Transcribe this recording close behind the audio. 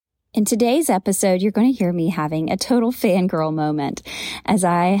In today's episode, you're going to hear me having a total fangirl moment as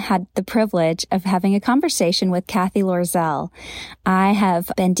I had the privilege of having a conversation with Kathy Loerzel. I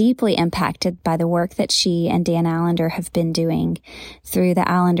have been deeply impacted by the work that she and Dan Allender have been doing through the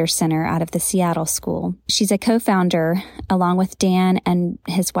Allender Center out of the Seattle School. She's a co-founder, along with Dan and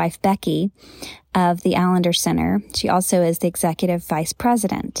his wife Becky, of the Allender Center. She also is the executive vice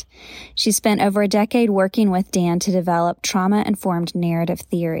president. She spent over a decade working with Dan to develop trauma-informed narrative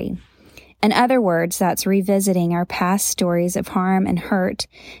theory. In other words, that's revisiting our past stories of harm and hurt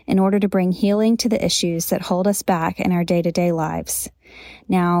in order to bring healing to the issues that hold us back in our day-to-day lives.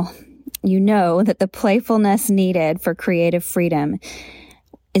 Now, you know that the playfulness needed for creative freedom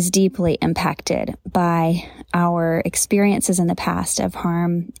is deeply impacted by our experiences in the past of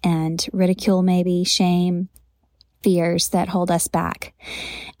harm and ridicule, maybe shame, fears that hold us back.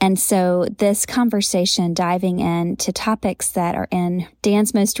 And so this conversation diving into topics that are in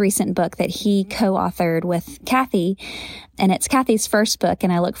Dan's most recent book that he co-authored with Kathy, and it's Kathy's first book,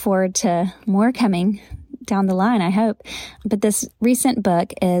 and I look forward to more coming down the line, I hope. But this recent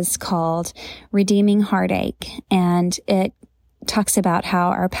book is called Redeeming Heartache, and it talks about how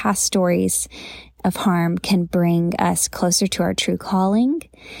our past stories of harm can bring us closer to our true calling.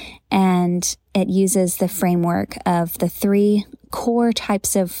 And it uses the framework of the three core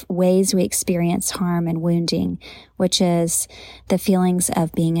types of ways we experience harm and wounding, which is the feelings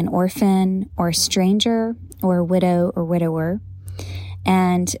of being an orphan or a stranger or a widow or widower.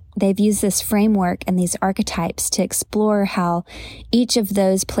 And they've used this framework and these archetypes to explore how each of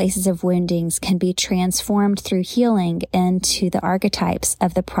those places of woundings can be transformed through healing into the archetypes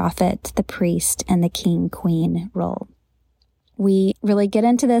of the prophet, the priest, and the king-queen role. We really get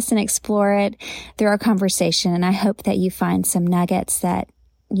into this and explore it through our conversation, and I hope that you find some nuggets that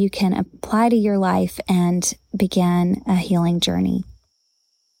you can apply to your life and begin a healing journey.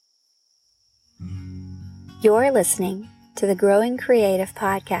 You're listening to the Growing Creative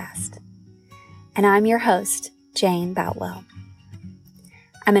Podcast, and I'm your host, Jane Boutwell.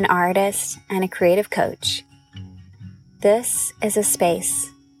 I'm an artist and a creative coach. This is a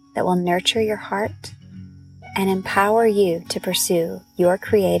space that will nurture your heart and empower you to pursue your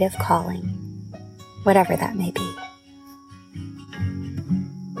creative calling, whatever that may be.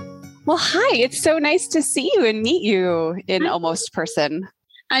 Well, hi, it's so nice to see you and meet you in almost person.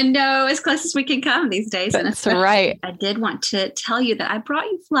 I know, as close as we can come these days. That's right. I did want to tell you that I brought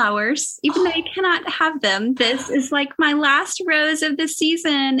you flowers, even though you cannot have them. This is like my last rose of the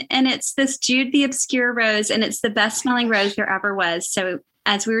season, and it's this Jude the Obscure rose, and it's the best smelling rose there ever was. So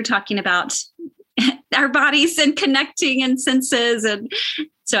as we were talking about our bodies and connecting and senses, and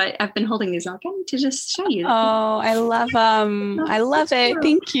so I've been holding these out to just show you. Oh, I love them. I love it.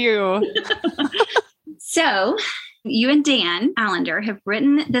 Thank you. So you and Dan Allender have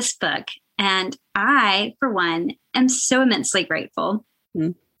written this book, and I, for one, am so immensely grateful.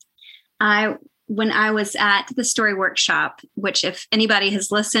 When I was at the story workshop, which if anybody has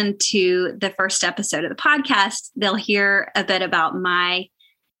listened to the first episode of the podcast, they'll hear a bit about my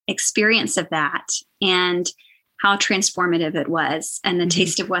experience of that and how transformative it was and the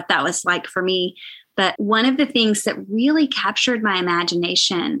taste of what that was like for me. But one of the things that really captured my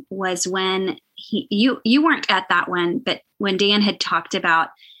imagination was when you weren't at that one, but when Dan had talked about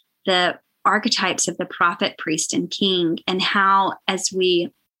the archetypes of the prophet, priest, and king, and how as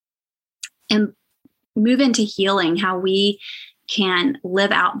we move into healing, how we can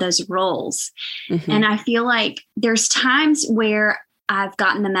live out those roles. Mm-hmm. And I feel like there's times where I've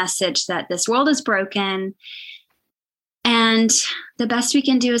gotten the message that this world is broken, and the best we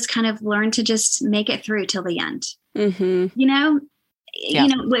can do is kind of learn to just make it through till the end. Mm-hmm.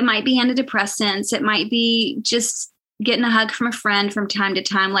 It might be antidepressants. It might be just getting a hug from a friend from time to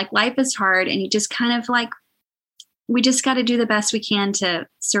time. Like, life is hard, and you just kind of like, we just got to do the best we can to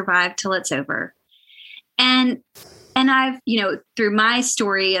survive till it's over. And I've, through my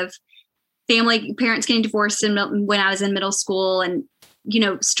story of parents getting divorced when I was in middle school, and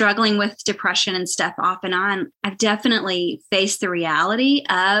struggling with depression and stuff off and on, I've definitely faced the reality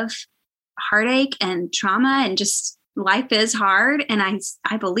of heartache and trauma, and just life is hard. And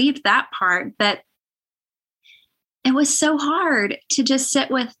I believed that part, but it was so hard to just sit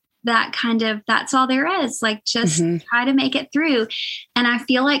with that kind of, that's all there is, like, just try to make it through. And I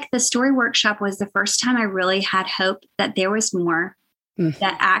feel like the story workshop was the first time I really had hope that there was more,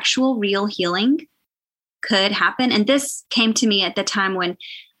 that actual real healing could happen. And this came to me at the time when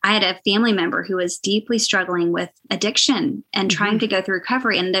I had a family member who was deeply struggling with addiction and trying to go through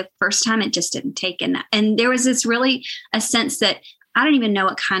recovery. And the first time it just didn't take. And there was this really a sense that I don't even know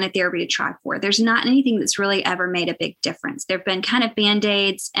what kind of therapy to try for. There's not anything that's really ever made a big difference. There've been kind of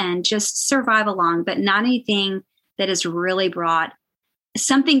Band-Aids and just survive along, but not anything that has really brought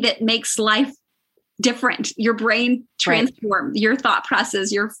something that makes life different, your brain transform, your thought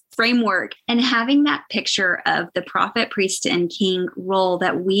process, your framework, and having that picture of the prophet, priest, and king role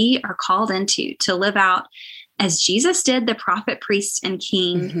that we are called into to live out as Jesus did, the prophet, priest, and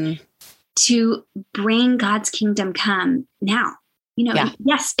king, to bring God's kingdom come now.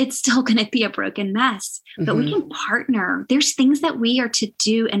 Yes, it's still going to be a broken mess, but we can partner. There's things that we are to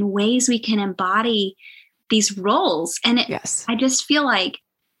do and ways we can embody these roles. And I just feel like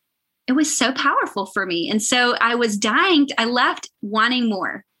it was so powerful for me. And so I was dying. I left wanting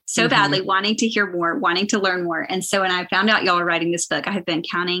more so badly, wanting to hear more, wanting to learn more. And so when I found out y'all were writing this book, I have been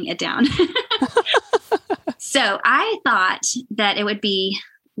counting it down. So I thought that it would be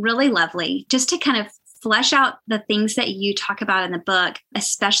really lovely just to kind of flesh out the things that you talk about in the book,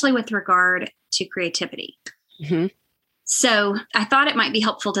 especially with regard to creativity. So I thought it might be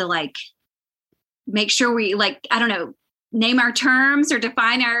helpful to make sure we name our terms or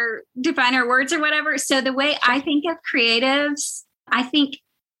define our words or whatever. So the way I think of creatives, I think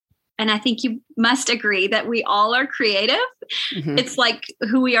you must agree that we all are creative. It's like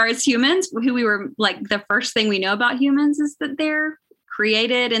who we are as humans, who we were the first thing we know about humans is that they're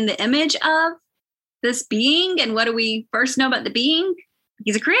created in the image of this being. And what do we first know about the being?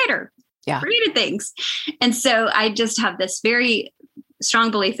 He's a creator. Created things. And so I just have this very strong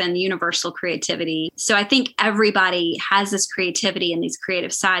belief in universal creativity. So I think everybody has this creativity and these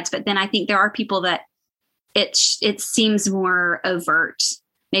creative sides, but then I think there are people that it seems more overt.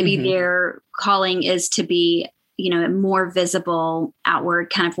 Maybe their calling is to be, more visible,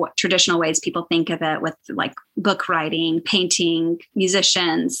 outward, kind of what traditional ways people think of it with book writing, painting,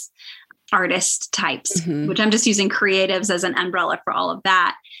 musicians, artist types, which I'm just using creatives as an umbrella for all of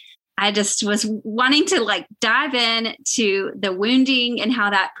that. I just was wanting to dive in to the wounding and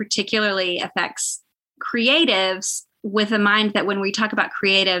how that particularly affects creatives with a mind that when we talk about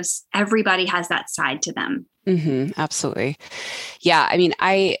creatives, everybody has that side to them. Absolutely. Yeah. I mean,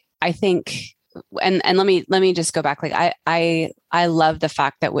 I think, and let me just go back. I love the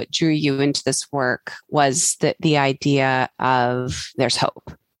fact that what drew you into this work was the idea of there's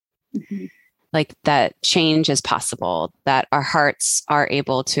hope. That change is possible, that our hearts are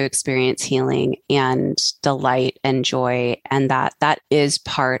able to experience healing and delight and joy. And that is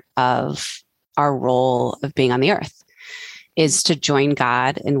part of our role of being on the earth, is to join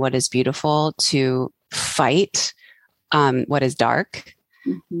God in what is beautiful, to fight what is dark,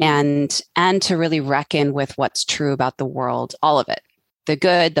 and to really reckon with what's true about the world, all of it. The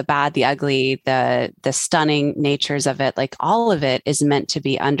good, the bad, the ugly, the stunning natures of it, all of it is meant to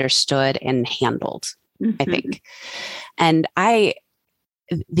be understood and handled, I think. And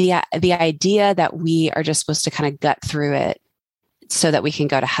the idea that we are just supposed to kind of gut through it so that we can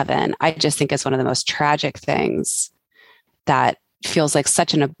go to heaven, I just think is one of the most tragic things that feels like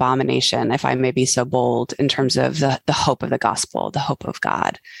such an abomination, if I may be so bold, in terms of the hope of the gospel, the hope of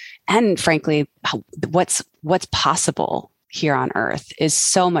God. And frankly, what's possible here on earth is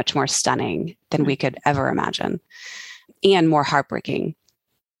so much more stunning than we could ever imagine, and more heartbreaking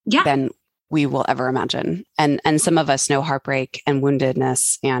than we will ever imagine. And some of us know heartbreak and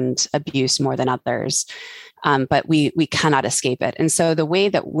woundedness and abuse more than others. But we cannot escape it. And so the way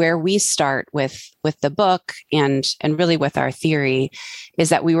that where we start with the book and really with our theory is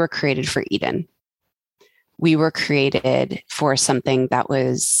that we were created for Eden. We were created for something that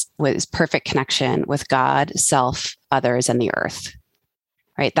was perfect connection with God, self, others, and the earth,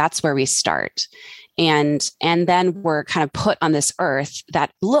 right? That's where we start. And then we're kind of put on this earth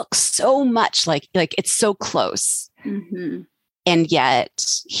that looks so much like it's so close. And yet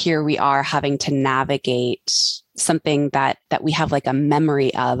here we are having to navigate something that we have a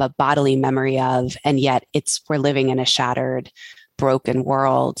memory of, a bodily memory of, and yet we're living in a shattered, broken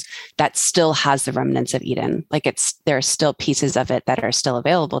world that still has the remnants of Eden. There are still pieces of it that are still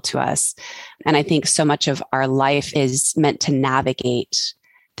available to us. And I think so much of our life is meant to navigate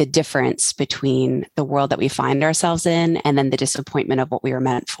the difference between the world that we find ourselves in and then the disappointment of what we were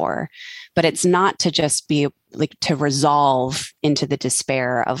meant for. But it's not to just be to resolve into the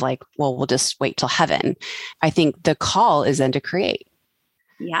despair of we'll just wait till heaven. I think the call is then to create.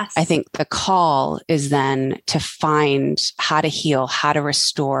 Yes. I think the call is then to find how to heal, how to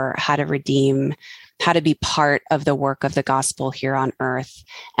restore, how to redeem, how to be part of the work of the gospel here on earth,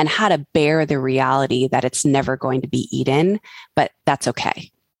 and how to bear the reality that it's never going to be Eden, but that's okay.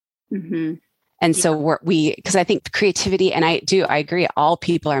 And so because I think creativity, and I agree, all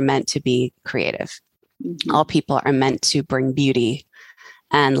people are meant to be creative. All people are meant to bring beauty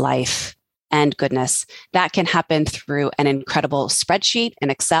and life and goodness. That can happen through an incredible spreadsheet in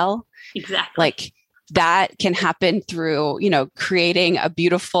Excel. Exactly. Like that can happen through, creating a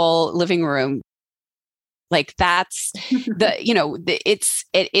beautiful living room. Like that's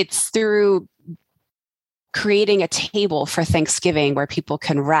it's through creating a table for Thanksgiving where people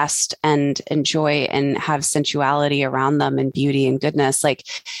can rest and enjoy and have sensuality around them and beauty and goodness. Like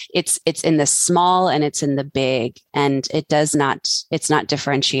it's in the small and it's in the big, and it's not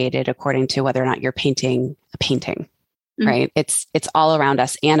differentiated according to whether or not you're painting a painting, right? It's all around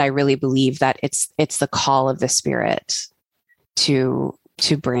us. And I really believe that it's the call of the Spirit to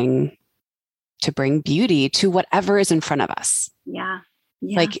bring beauty to whatever is in front of us. Yeah.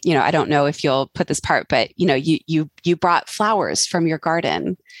 Like, I don't know if you'll put this part, but you brought flowers from your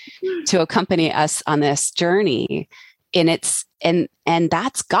garden to accompany us on this journey, and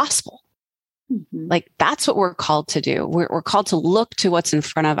that's gospel. Mm-hmm. Like that's what we're called to do. We're called to look to what's in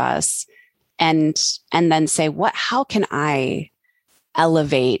front of us and then say, how can I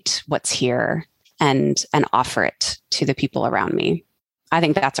elevate what's here and offer it to the people around me? I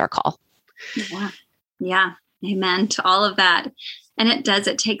think that's our call. Yeah. Yeah. Amen to all of that. And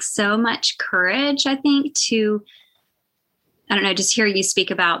it takes so much courage, I think, to, just hear you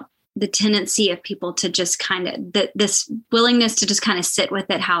speak about the tendency of people to just kind of, this willingness to just kind of sit with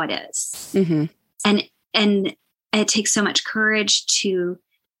it how it is. Mm-hmm. And it takes so much courage to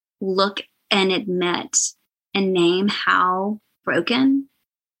look and admit and name how broken,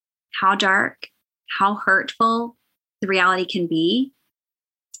 how dark, how hurtful the reality can be.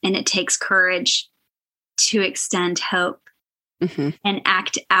 And it takes courage to extend hope. Mm-hmm. And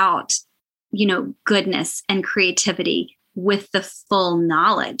act out, goodness and creativity with the full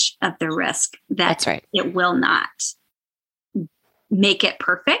knowledge of the risk that That's right. It will not make it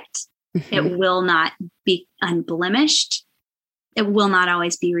perfect. Mm-hmm. It will not be unblemished. It will not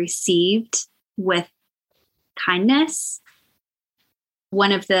always be received with kindness.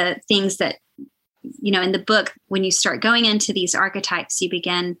 One of the things that, in the book, when you start going into these archetypes,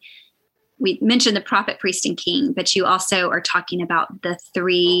 we mentioned the prophet, priest, and king, but you also are talking about the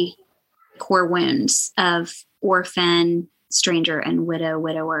 3 core wounds of orphan, stranger, and widow,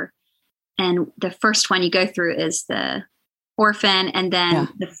 widower. And the first one you go through is the orphan, and then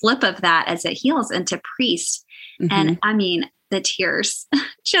the flip of that as it heals into priest. Mm-hmm. And the tears,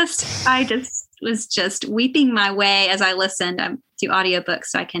 I was just weeping my way as I listened. I do audiobooks,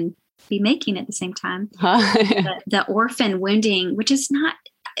 so I can be making at the same time. The orphan wounding, which is not,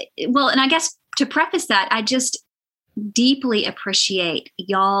 well, and I guess to preface that, I just deeply appreciate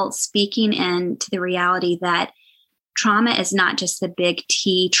y'all speaking into the reality that trauma is not just the big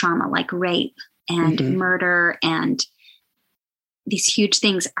T trauma like rape and murder and these huge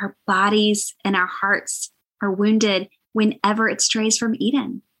things. Our bodies and our hearts are wounded whenever it strays from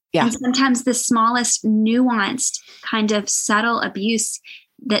Eden. Yeah. And sometimes the smallest nuanced kind of subtle abuse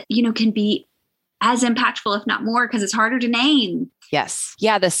that, can be as impactful, if not more, because it's harder to name. Yes.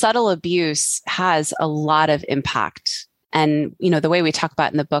 Yeah. The subtle abuse has a lot of impact. And, the way we talk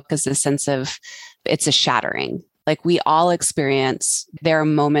about in the book is the sense of it's a shattering. Like we all experience, there are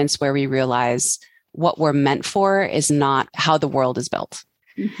moments where we realize what we're meant for is not how the world is built.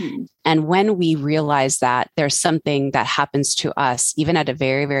 Mm-hmm. And when we realize that, there's something that happens to us, even at a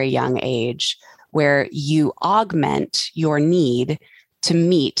very, very young age, where you augment your need to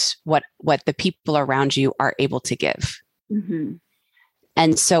meet what the people around you are able to give. Mm-hmm.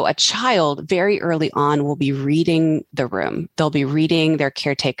 And so a child very early on will be reading the room. They'll be reading their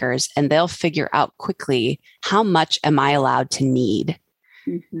caretakers, and they'll figure out quickly, how much am I allowed to need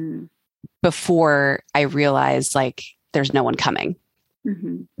before I realize like there's no one coming.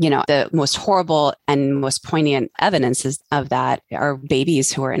 Mm-hmm. The most horrible and most poignant evidences of that are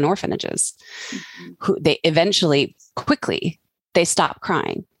babies who are in orphanages, who they eventually quickly, they stop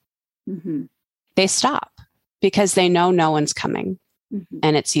crying. Mm-hmm. They stop because they know no one's coming. Mm-hmm.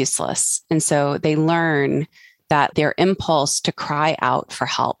 And it's useless. And so they learn that their impulse to cry out for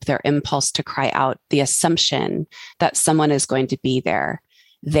help, their impulse to cry out, the assumption that someone is going to be there,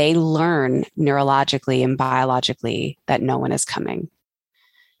 they learn neurologically and biologically that no one is coming.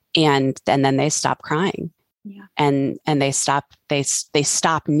 And then they stop crying. Yeah. And they stop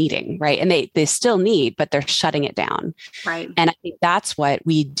needing, right? And they still need, but they're shutting it down. Right. And I think that's what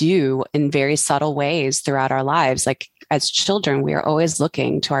we do in very subtle ways throughout our lives. Like as children, we are always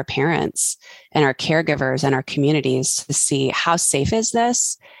looking to our parents and our caregivers and our communities to see how safe is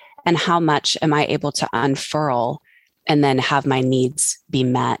this and how much am I able to unfurl and then have my needs be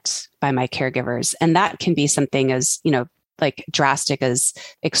met by my caregivers. And that can be something as, like drastic as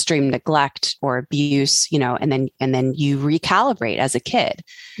extreme neglect or abuse, and then you recalibrate as a kid.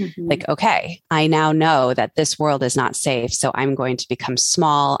 Like, okay, I now know that this world is not safe. So I'm going to become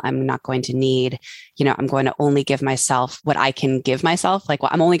small. I'm not going to need, I'm going to only give myself what I can give myself. Like,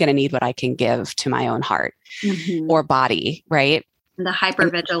 well, I'm only going to need what I can give to my own heart or body. Right. The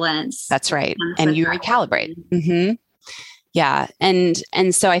hypervigilance. That's right. And you recalibrate. Yeah. And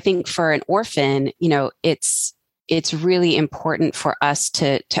so I think for an orphan, it's really important for us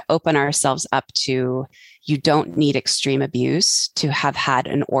to open ourselves up to, you don't need extreme abuse to have had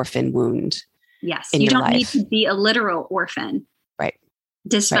an orphan wound. Yes. You don't need to be a literal orphan. Right.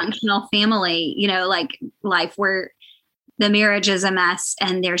 Dysfunctional family, like life where the marriage is a mess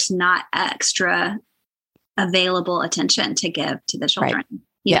and there's not extra available attention to give to the children. Right.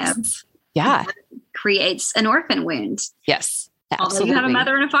 Yes. Yeah. Creates an orphan wound. Yes. Absolutely. Although you have a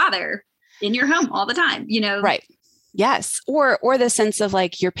mother and a father in your home all the time, Right. Yes. Or the sense of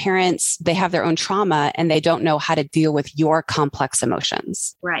like your parents, they have their own trauma and they don't know how to deal with your complex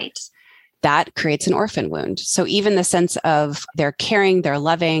emotions. Right. That creates an orphan wound. So even the sense of they're caring, they're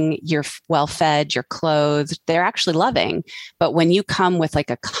loving, you're well fed, you're clothed, they're actually loving. But when you come with like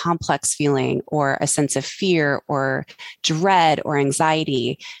a complex feeling or a sense of fear or dread or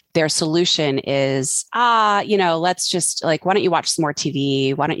anxiety, their solution is, let's just like, why don't you watch some more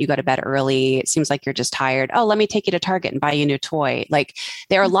TV? Why don't you go to bed early? It seems like you're just tired. Oh, let me take you to Target and buy you a new toy. Like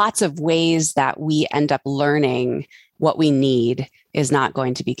there are lots of ways that we end up learning what we need is not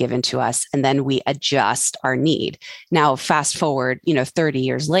going to be given to us. And then we adjust our need. Now, fast forward, 30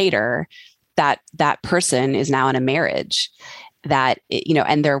 years later, that person is now in a marriage that,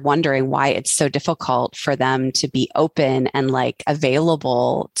 and they're wondering why it's so difficult for them to be open and like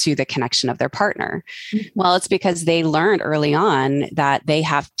available to the connection of their partner. Well, it's because they learned early on that they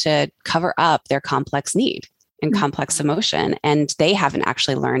have to cover up their complex need and complex emotion. And they haven't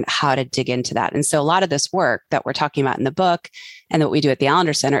actually learned how to dig into that. And so a lot of this work that we're talking about in the book and what we do at the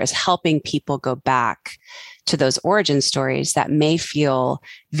Allender Center is helping people go back to those origin stories that may feel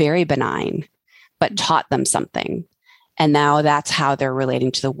very benign, but taught them something. And now that's how they're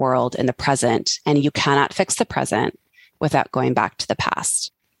relating to the world in the present. And you cannot fix the present without going back to the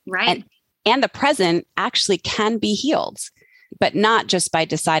past. Right. And the present actually can be healed, but not just by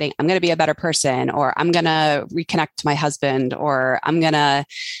deciding I'm going to be a better person, or I'm going to reconnect to my husband, or I'm going to,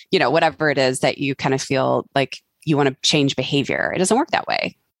 whatever it is that you kind of feel like you want to change behavior. It doesn't work that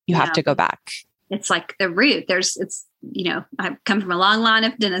way. You have to go back. It's like the root. I've come from a long line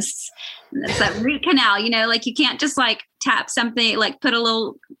of dentists. It's that root canal, like you can't just like tap something, like put a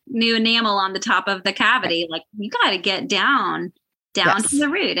little new enamel on the top of the cavity. Like you got to get down to the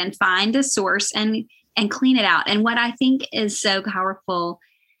root and find the source and clean it out. And what I think is so powerful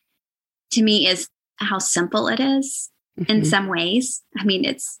to me is how simple it is in some ways. I mean,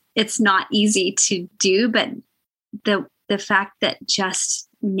 it's not easy to do, but the fact that just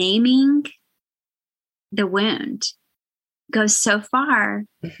naming the wound goes so far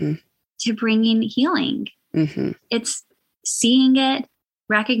to bringing healing. It's seeing it,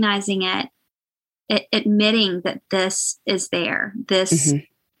 recognizing it, admitting that this is there, this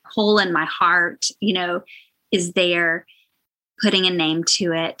hole in my heart, is there, putting a name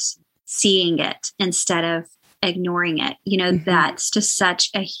to it, seeing it instead of ignoring it. That's just such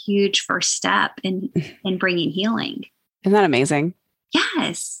a huge first step in bringing healing. Isn't that amazing?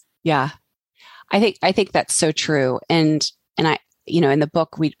 Yes. Yeah. I think that's so true. And I, in the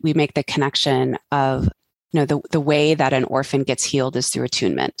book, we make the connection of, the way that an orphan gets healed is through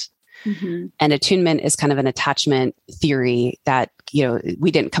attunement. And attunement is kind of an attachment theory that,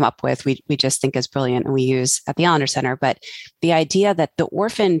 we didn't come up with. We just think is brilliant and we use at the Allender Center. But the idea that the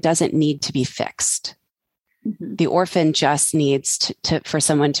orphan doesn't need to be fixed. The orphan just needs for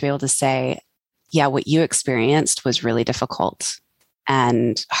someone to be able to say, yeah, what you experienced was really difficult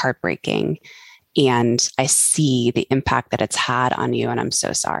and heartbreaking. And I see the impact that it's had on you. And I'm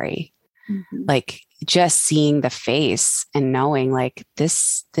so sorry. Like just seeing the face and knowing like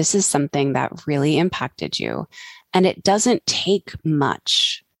this is something that really impacted you. And it doesn't take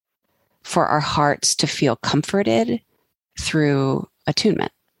much for our hearts to feel comforted through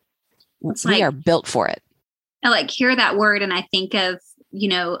attunement. We are built for it. I like hear that word and I think of,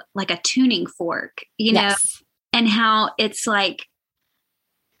 like a tuning fork, Yes. and how it's like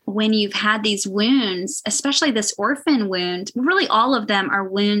when you've had these wounds, especially this orphan wound, really all of them are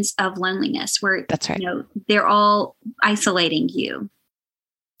wounds of loneliness where That's right. They're all isolating you.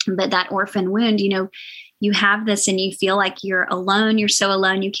 But that orphan wound, you have this and you feel like you're alone. You're so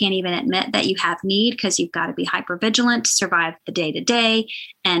alone. You can't even admit that you have need because you've got to be hypervigilant to survive the day to day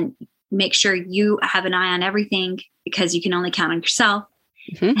and make sure you have an eye on everything because you can only count on yourself.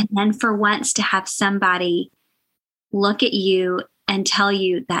 Mm-hmm. And then for once to have somebody look at you and tell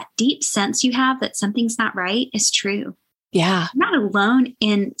you that deep sense you have that something's not right is true. Yeah. I'm not alone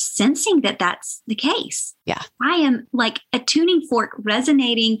in sensing that that's the case. Yeah. I am like a tuning fork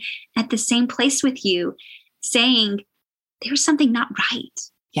resonating at the same place with you, saying there's something not right.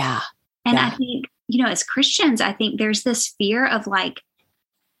 Yeah. And Yeah. I think, as Christians, I think there's this fear of like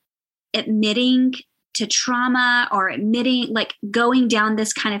admitting to trauma or admitting, like going down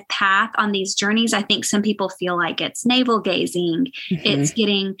this kind of path on these journeys. I think some people feel like it's navel gazing. Mm-hmm. It's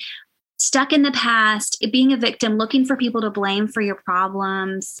getting stuck in the past, being a victim, looking for people to blame for your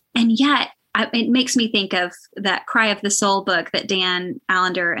problems. And yet it makes me think of that Cry of the Soul book that Dan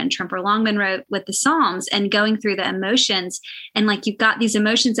Allender and Tremper Longman wrote with the Psalms, and going through the emotions. And like, you've got these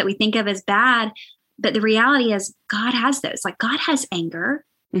emotions that we think of as bad, but the reality is God has those. Like, God has anger.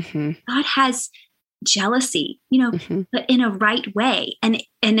 Mm-hmm. God has jealousy, Mm-hmm. but in a right way. And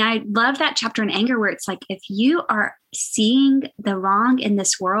I love that chapter in anger where it's like, if you are seeing the wrong in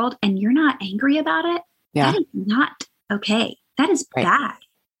this world and you're not angry about it, Yeah. that is not okay. That is Right. bad.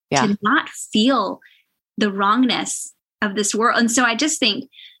 Yeah. To not feel the wrongness of this world. And so I just think,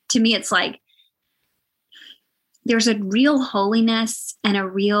 to me, it's like there's a real holiness and a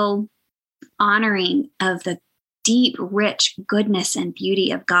real honoring of the deep, rich goodness and beauty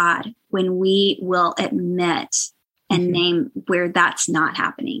of God when we will admit and Mm-hmm. name where that's not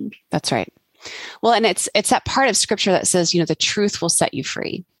happening. That's right. Well, and it's that part of scripture that says, the truth will set you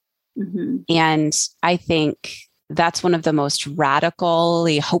free. Mm-hmm. And I think that's one of the most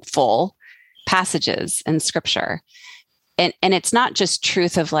radically hopeful passages in scripture. And it's not just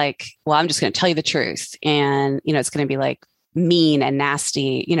truth of like, well, I'm just going to tell you the truth. And, it's going to be like mean and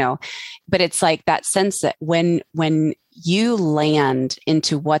nasty, but it's like that sense that when you land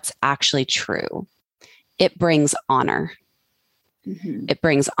into what's actually true, it brings honor. Mm-hmm. It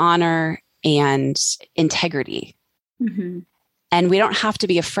brings honor and integrity. Mm-hmm. And we don't have to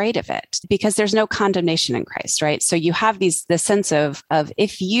be afraid of it because there's no condemnation in Christ, right? So you have the sense of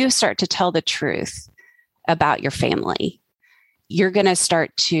if you start to tell the truth about your family, you're going to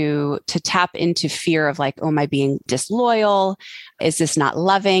start to tap into fear of like, oh, am I being disloyal? Is this not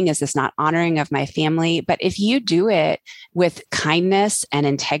loving? Is this not honoring of my family? But if you do it with kindness and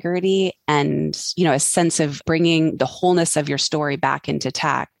integrity and, a sense of bringing the wholeness of your story back into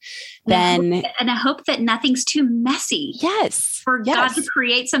tact, then... And I hope that nothing's too messy. Yes. For God to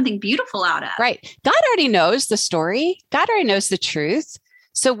create something beautiful out of. Right. God already knows the story. God already knows the truth.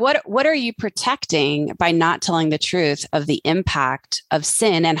 So what are you protecting by not telling the truth of the impact of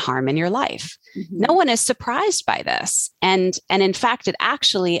sin and harm in your life? Mm-hmm. No one is surprised by this. And in fact, it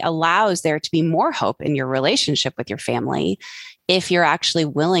actually allows there to be more hope in your relationship with your family if you're actually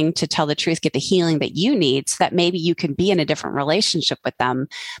willing to tell the truth, get the healing that you need so that maybe you can be in a different relationship with them.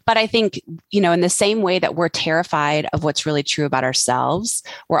 But I think, in the same way that we're terrified of what's really true about ourselves,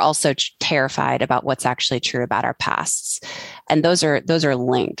 we're also terrified about what's actually true about our pasts. And those are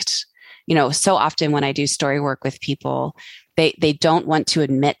linked. So often when I do story work with people, they don't want to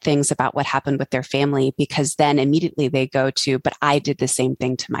admit things about what happened with their family because then immediately they go to, but I did the same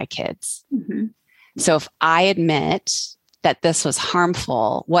thing to my kids. Mm-hmm. So if I admit that this was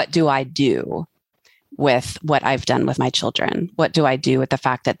harmful, what do I do with what I've done with my children? What do I do with the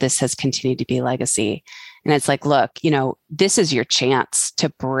fact that this has continued to be a legacy? And it's like, look, this is your chance to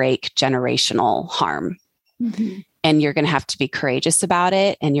break generational harm. Mm-hmm. And you're going to have to be courageous about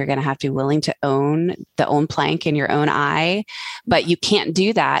it. And you're going to have to be willing to own the own plank in your own eye. But you can't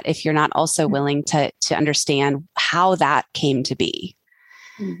do that if you're not also willing to understand how that came to be.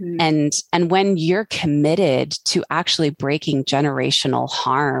 Mm-hmm. And when you're committed to actually breaking generational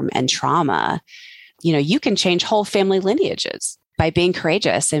harm and trauma, you can change whole family lineages by being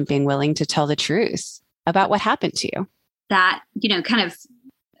courageous and being willing to tell the truth about what happened to you. That, kind of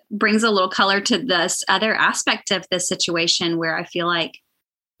brings a little color to this other aspect of this situation where I feel like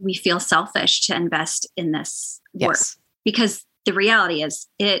we feel selfish to invest in this work. Yes. Because the reality is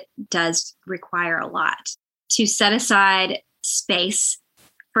it does require a lot to set aside space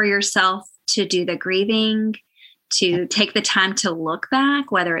for yourself to do the grieving, to take the time to look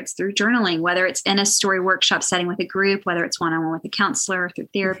back, whether it's through journaling, whether it's in a story workshop setting with a group, whether it's one-on-one with a counselor through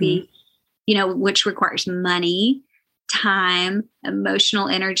therapy, which requires money, time, emotional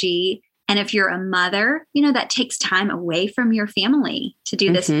energy. And if you're a mother, that takes time away from your family to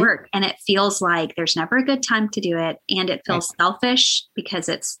do this work. And it feels like there's never a good time to do it. And it feels selfish because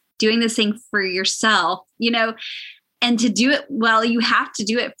it's doing this thing for yourself, and to do it well, you have to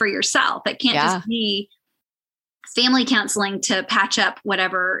do it for yourself. It can't just be family counseling to patch up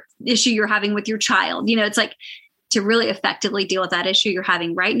whatever issue you're having with your child. It's like to really effectively deal with that issue you're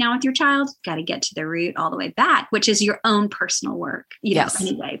having right now with your child, got to get to the root all the way back, which is your own personal work,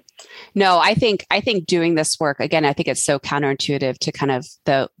 anyway. No, I think doing this work, again, I think it's so counterintuitive to kind of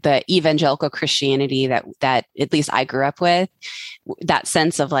the evangelical Christianity that at least I grew up with, that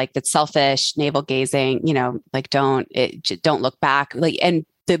sense of like, that's selfish, navel gazing, like don't look back. Like, and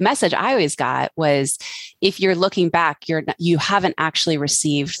the message I always got was, if you're looking back, you haven't actually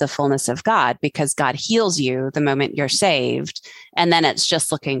received the fullness of God, because God heals you the moment you're saved. And then it's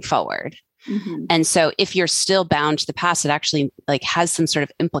just looking forward. Mm-hmm. And so if you're still bound to the past, it actually like has some sort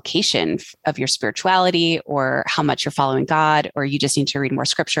of implication of your spirituality, or how much you're following God, or you just need to read more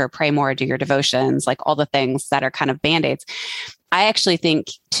scripture, pray more, do your devotions, like all the things that are kind of band-aids. I actually think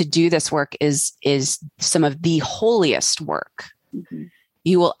to do this work is some of the holiest work mm-hmm.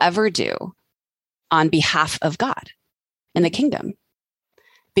 you will ever do on behalf of God in the kingdom,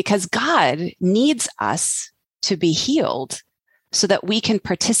 because God needs us to be healed so that we can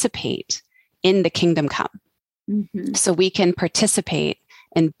participate in the kingdom come. Mm-hmm. So we can participate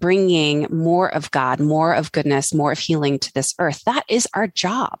in bringing more of God, more of goodness, more of healing to this earth. That is our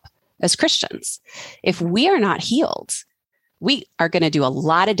job as Christians. If we are not healed, we are going to do a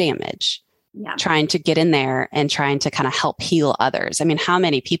lot of damage trying to get in there and trying to kind of help heal others. I mean, how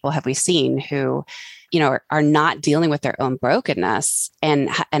many people have we seen who, are not dealing with their own brokenness and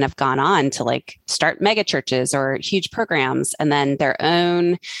have gone on to like start mega churches or huge programs, and then their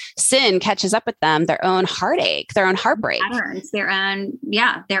own sin catches up with them, their own heartache, their own heartbreak, patterns, their own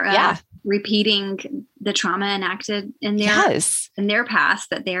repeating the trauma enacted in their past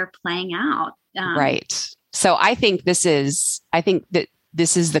that they're playing out. Right. So I think that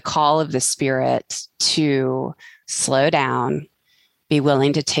this is the call of the Spirit to slow down, be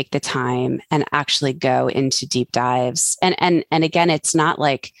willing to take the time and actually go into deep dives. And again, it's not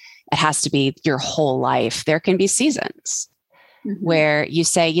like it has to be your whole life. There can be seasons mm-hmm. where you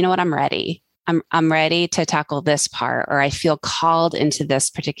say, you know what, I'm ready. I'm ready to tackle this part, or I feel called into this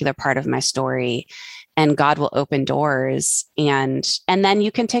particular part of my story, and God will open doors, and then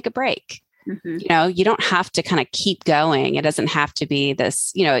you can take a break. Mm-hmm. You don't have to kind of keep going. It doesn't have to be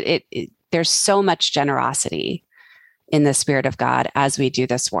this, there's so much generosity in the Spirit of God as we do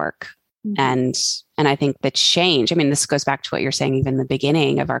this work. Mm-hmm. And I think the change, I mean, this goes back to what you're saying, even in the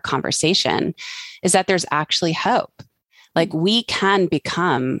beginning of our conversation, is that there's actually hope. Like, we can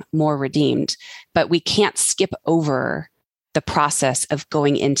become more redeemed, but we can't skip over the process of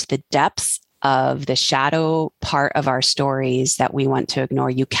going into the depths of the shadow part of our stories that we want to ignore.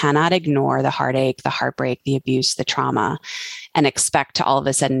 You cannot ignore the heartache, the heartbreak, the abuse, the trauma, and expect to all of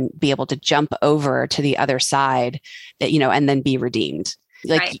a sudden be able to jump over to the other side, and then be redeemed.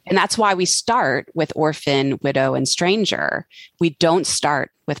 Right. And that's why we start with orphan, widow, and stranger. We don't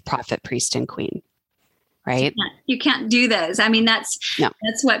start with prophet, priest, and queen. Right. You can't do those. I mean, that's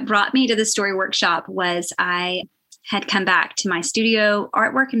what brought me to the story workshop. Was I had come back to my studio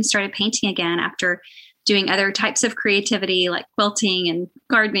artwork and started painting again after doing other types of creativity like quilting and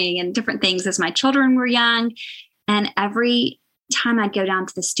gardening and different things as my children were young. And every time I'd go down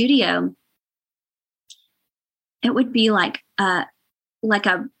to the studio, it would be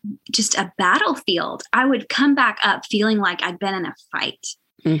just a battlefield. I would come back up feeling like I'd been in a fight.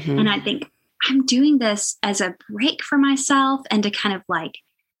 Mm-hmm. And I think, I'm doing this as a break for myself and to kind of like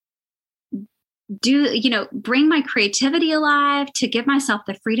bring my creativity alive, to give myself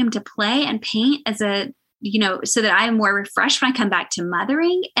the freedom to play and paint as so that I am more refreshed when I come back to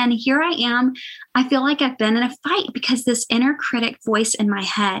mothering. And here I am. I feel like I've been in a fight because this inner critic voice in my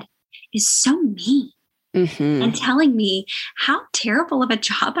head is so mean mm-hmm. and telling me how terrible of a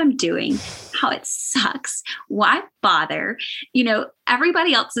job I'm doing, how it sucks. Why bother?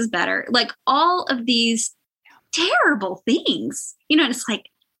 Everybody else is better. Like all of these terrible things, and it's like,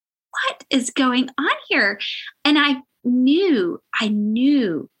 what is going on here? And I knew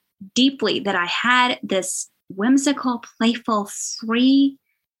deeply that I had this whimsical, playful, free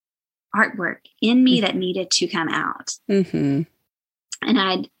artwork in me that needed to come out. Mm-hmm. And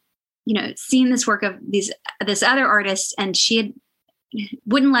I'd, seen this work of this other artist, and she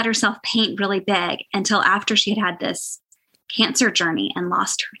wouldn't let herself paint really big until after she had this cancer journey and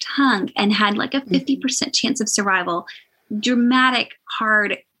lost her tongue and had like a 50% chance of survival. Dramatic,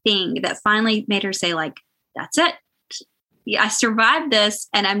 hard thing that finally made her say, like, that's it. I survived this,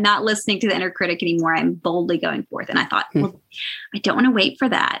 and I'm not listening to the inner critic anymore. I'm boldly going forth. And I thought, well, I don't want to wait for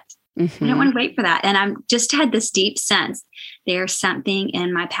that. Mm-hmm. I don't want to wait for that. And I'm just had this deep sense. There's something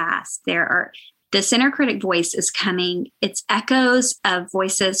in my past. This inner critic voice is coming. It's echoes of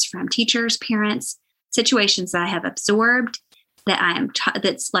voices from teachers, parents, situations that I have absorbed, that I am,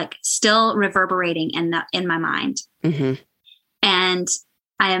 that's like still reverberating in my mind. Mm-hmm. And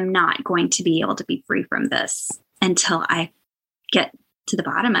I am not going to be able to be free from this until I get to the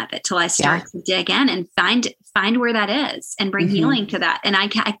bottom of it, till I start to dig in and find where that is and bring healing to that. And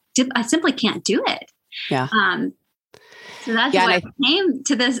I simply can't do it. Yeah. So that's why I came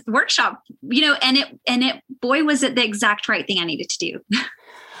to this workshop, and it, boy, was it the exact right thing I needed to do.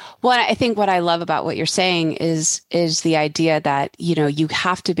 Well, I think what I love about what you're saying is the idea that, you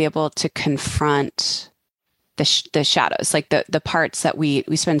have to be able to confront the shadows, like the parts that we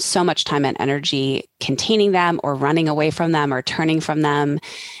spend so much time and energy containing them or running away from them or turning from them.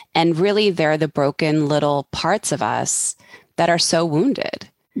 And really, they're the broken little parts of us that are so wounded,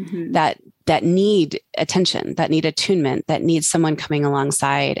 that need attention, that need attunement, that need someone coming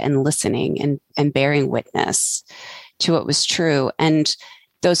alongside and listening and bearing witness to what was true. And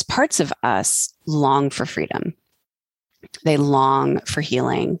those parts of us long for freedom. They long for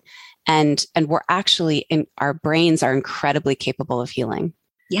healing. And we're actually, our brains are incredibly capable of healing.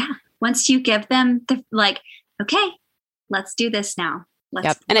 Yeah. Once you give them okay, let's do this now.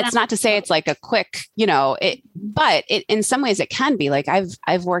 Yep. And it's not to say it's like a quick, but in some ways it can be. Like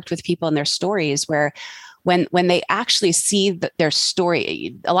I've worked with people in their stories where when they actually see their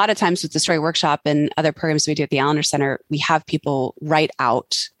story, a lot of times with the story workshop and other programs we do at the Allender Center, we have people write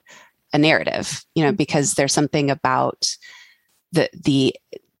out a narrative, because there's something about the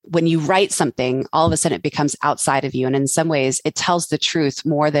when you write something, all of a sudden it becomes outside of you. And in some ways it tells the truth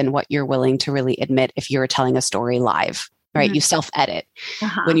more than what you're willing to really admit if you're telling a story live, right? Mm-hmm. You self-edit.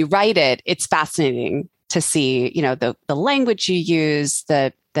 When you write it, it's fascinating to see, the language you use,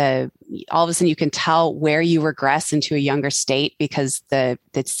 the all of a sudden you can tell where you regress into a younger state because the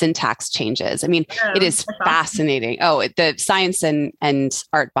syntax changes. I mean, it is fascinating. Awesome. The science and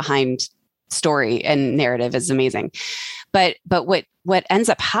art behind story and narrative is amazing. But what ends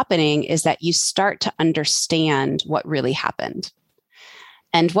up happening is that you start to understand what really happened.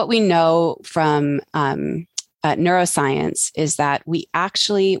 And what we know from neuroscience is that we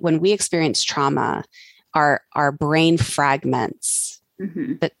actually, when we experience trauma, our brain fragments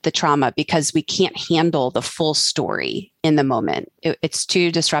the trauma because we can't handle the full story in the moment. It's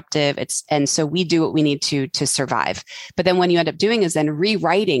too disruptive. And so we do what we need to survive. But then what you end up doing is then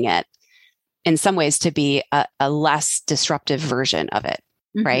rewriting it in some ways to be a less disruptive version of it,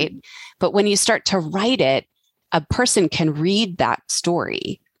 right? But when you start to write it, a person can read that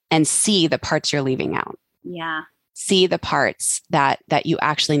story and see the parts you're leaving out. Yeah. See the parts that you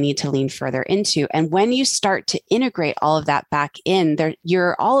actually need to lean further into. And when you start to integrate all of that back in there,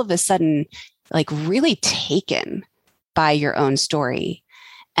 you're all of a sudden like really taken by your own story.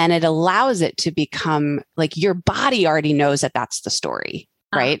 And it allows it to become like your body already knows that that's the story,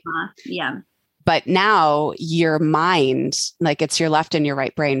 right? Yeah. But now your mind, like it's your left and your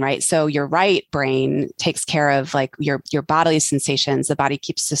right brain, right? So your right brain takes care of like your bodily sensations. The body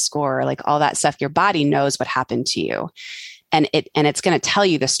keeps the score, like all that stuff. Your body knows what happened to you. And it's going to tell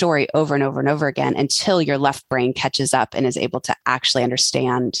you the story over and over and over again until your left brain catches up and is able to actually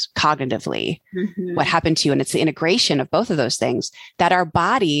understand cognitively what happened to you. And it's the integration of both of those things that our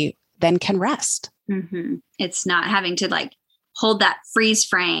body then can rest. It's not having to like hold that freeze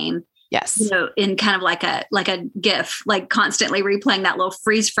frame. Yes. In kind of like a GIF, like constantly replaying that little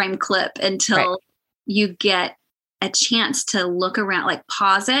freeze frame clip until you get a chance to look around, like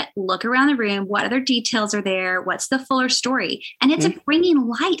pause it, look around the room. What other details are there? What's the fuller story? And it's bringing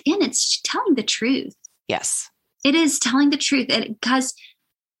light in. It's telling the truth. Yes. It is telling the truth. Because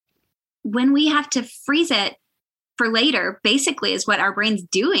when we have to freeze it for later, basically is what our brain's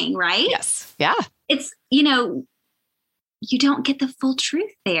doing, right? Yes. Yeah. It's, you don't get the full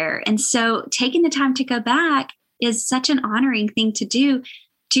truth there. And so taking the time to go back is such an honoring thing to do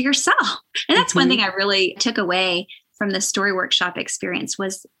to yourself. And that's one thing I really took away from the story workshop experience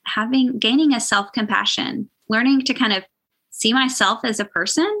was gaining a self-compassion, learning to kind of see myself as a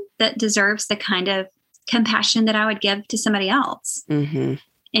person that deserves the kind of compassion that I would give to somebody else.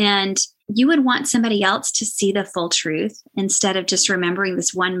 And you would want somebody else to see the full truth instead of just remembering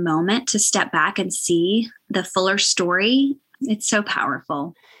this one moment, to step back and see the fuller story. It's so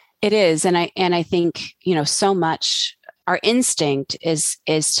powerful. It is. And I think, so much our instinct is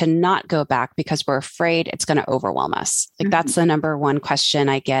to not go back because we're afraid it's going to overwhelm us. Like that's the number one question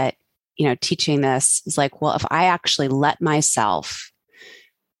I get, teaching this is like, well, if I actually let myself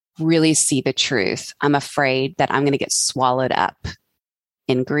really see the truth, I'm afraid that I'm going to get swallowed up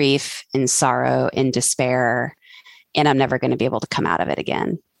in grief, in sorrow, in despair, and I'm never going to be able to come out of it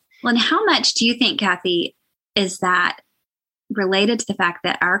again. Well, and how much do you think, Kathy, is that related to the fact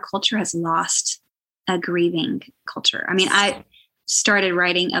that our culture has lost a grieving culture? I mean, started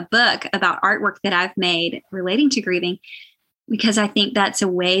writing a book about artwork that I've made relating to grieving, because I think that's a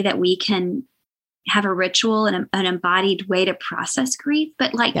way that we can have a ritual and an embodied way to process grief.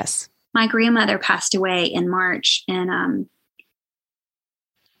 But like, yes, my grandmother passed away in March, and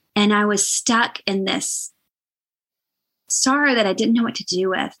I was stuck in this sorrow that I didn't know what to do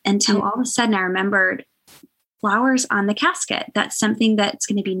with until all of a sudden I remembered flowers on the casket. That's something that's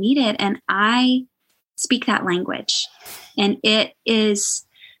going to be needed. And I speak that language. And it is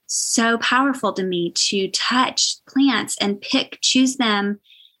so powerful to me to touch plants and choose them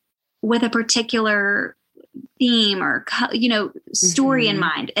with a particular theme or, story in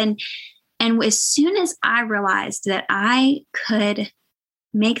mind. And as soon as I realized that I could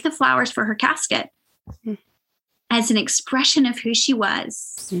make the flowers for her casket as an expression of who she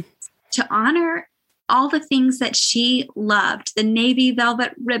was, to honor all the things that she loved, the navy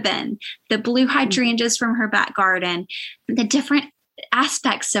velvet ribbon, the blue hydrangeas from her back garden, the different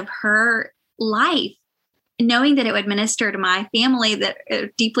aspects of her life, knowing that it would minister to my family that are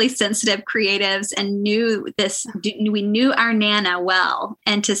deeply sensitive creatives and we knew our Nana well,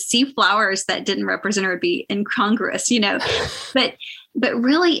 and to see flowers that didn't represent her would be incongruous, but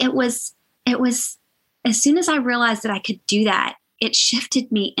really it was, as soon as I realized that I could do that, it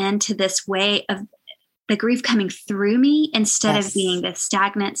shifted me into this way of the grief coming through me instead of being this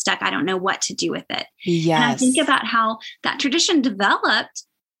stagnant, stuck, I don't know what to do with it. Yes. And I think about how that tradition developed.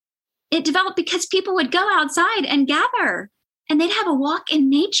 It developed because people would go outside and gather, and they'd have a walk in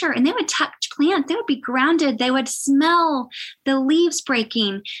nature, and they would touch plants. They would be grounded. They would smell the leaves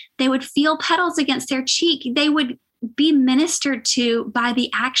breaking. They would feel petals against their cheek. They would be ministered to by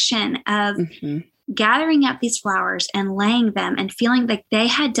the action of gathering up these flowers and laying them and feeling like they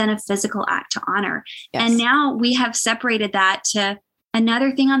had done a physical act to honor. Yes. And now we have separated that to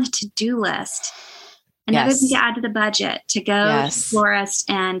another thing on the to-do list, another thing to add to the budget, to go to the florist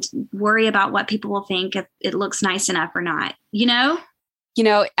and worry about what people will think if it looks nice enough or not.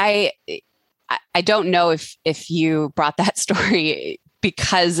 I don't know if you brought that story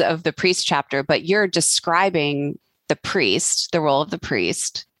because of the priest chapter, but you're describing the role of the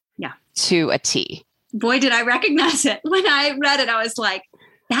priest to a T. Boy, did I recognize it. When I read it, I was like,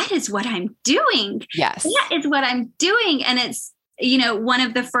 that is what I'm doing. Yes. That is what I'm doing. And it's, one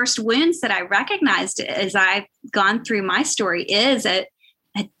of the first wounds that I recognized as I've gone through my story is a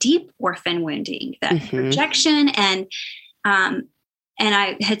deep orphan wounding, that rejection. And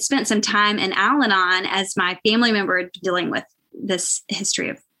I had spent some time in Al-Anon as my family member dealing with this history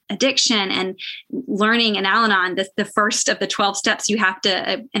of addiction, and learning in Al-Anon, the first of the 12 steps you have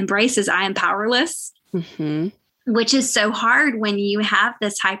to embrace is I am powerless, which is so hard when you have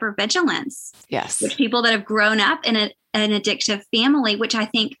this hypervigilance. Yes. Which people that have grown up in an addictive family, which I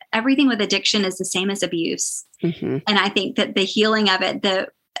think everything with addiction is the same as abuse. And I think that the healing of it, the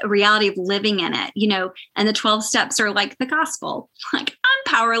reality of living in it, and the 12 steps are like the gospel, like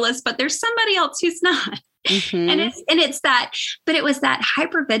I'm powerless, but there's somebody else who's not. And it's that, but it was that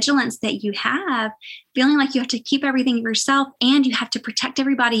hypervigilance that you have, feeling like you have to keep everything yourself and you have to protect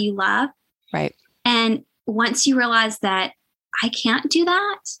everybody you love. Right. And once you realize that I can't do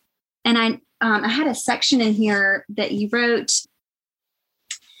that, and I had a section in here that you wrote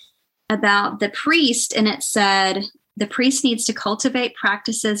about the priest, and it said, the priest needs to cultivate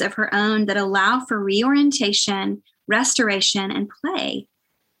practices of her own that allow for reorientation, restoration, and play.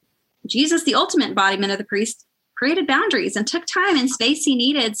 Jesus, the ultimate embodiment of the priest, created boundaries and took time and space he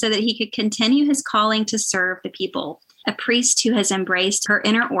needed so that he could continue his calling to serve the people. A priest who has embraced her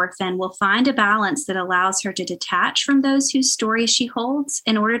inner orphan will find a balance that allows her to detach from those whose story she holds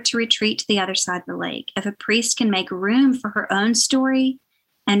in order to retreat to the other side of the lake. If a priest can make room for her own story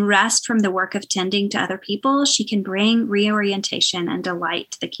and rest from the work of tending to other people, she can bring reorientation and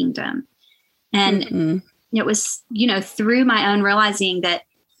delight to the kingdom. And it was, through my own realizing that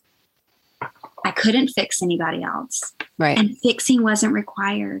I couldn't fix anybody else. Right. And fixing wasn't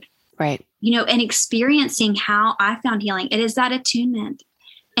required. Right. And experiencing how I found healing, it is that attunement.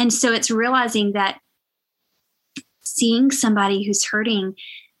 And so it's realizing that seeing somebody who's hurting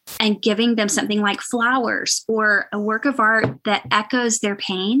and giving them something like flowers or a work of art that echoes their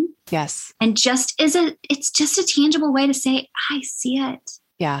pain. Yes. And it's just a tangible way to say, I see it.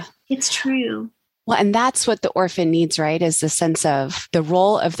 Yeah. It's true. Well, and that's what the orphan needs, right? Is the sense of the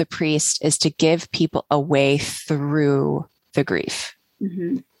role of the priest is to give people a way through the grief.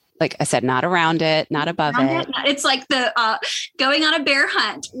 Like I said, not around it, not above it. It's like the going on a bear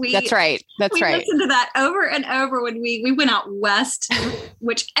hunt. That's right. We listened to that over and over when we went out west,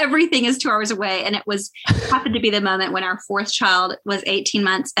 which everything is 2 hours away. And it happened to be the moment when our fourth child was 18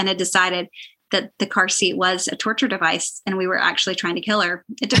 months and had decided, that the car seat was a torture device and we were actually trying to kill her.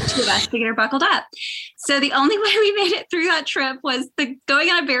 It took 2 of us to get her buckled up. So the only way we made it through that trip was going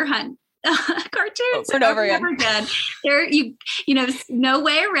on a bear hunt. Cartoons over again. There, you know, no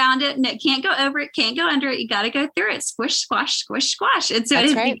way around it, and it can't go over it, can't go under it. You got to go through it. Squish, squash, squish, squash. And so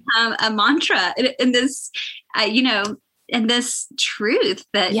it has become a mantra in this, you know, in this truth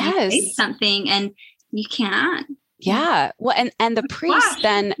that you say something and you can't. Yeah. Well, and the priest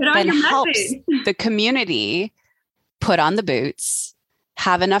then helps the community put on the boots,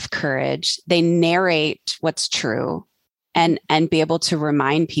 have enough courage. They narrate what's true. And be able to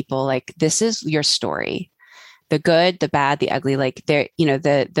remind people, like, this is your story, the good, the bad, the ugly. Like, there, you know,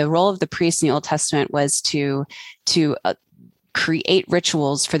 the role of the priest in the Old Testament was to create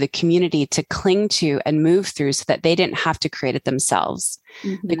rituals for the community to cling to and move through, so that they didn't have to create it themselves.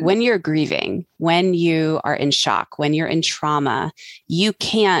 Mm-hmm. Like, when you're grieving, when you are in shock, when you're in trauma, you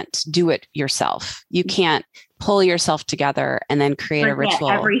can't do it yourself. You can't pull yourself together and then create a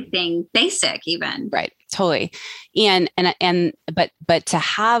ritual. Everything basic, even. Right. Totally. But to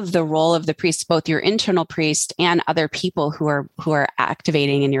have the role of the priest, both your internal priest and other people who are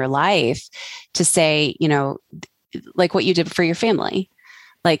activating in your life, to say, you know, like what you did for your family,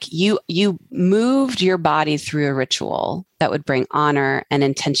 like you moved your body through a ritual that would bring honor and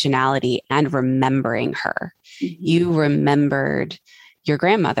intentionality and remembering her. Mm-hmm. You remembered your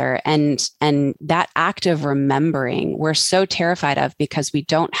grandmother, and that act of remembering, we're so terrified of, because we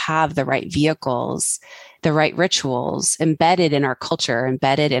don't have the right vehicles, the right rituals embedded in our culture,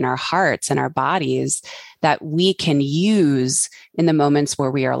 embedded in our hearts and our bodies, that we can use in the moments where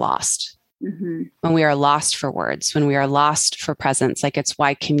we are lost. Mm-hmm. When we are lost for words, when we are lost for presence. Like, it's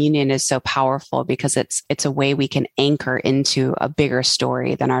why communion is so powerful, because it's a way we can anchor into a bigger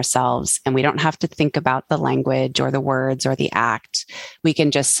story than ourselves. And we don't have to think about the language or the words or the act. We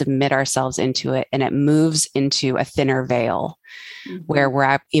can just submit ourselves into it, and it moves into a thinner veil, mm-hmm. where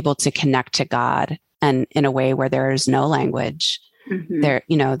we're able to connect to God, and in a way where there is no language. Mm-hmm.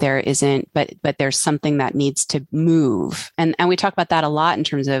 There isn't, but there's something that needs to move. And we talk about that a lot in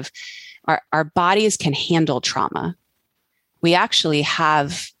terms of our bodies can handle trauma. We actually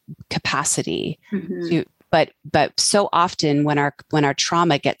have capacity mm-hmm. to, but so often when our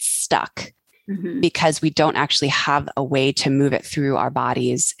trauma gets stuck, mm-hmm. because we don't actually have a way to move it through our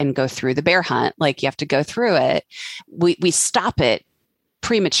bodies and go through the bear hunt, like you have to go through it, we stop it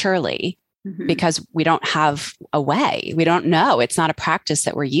prematurely. Mm-hmm. Because we don't have a way. We don't know. It's not a practice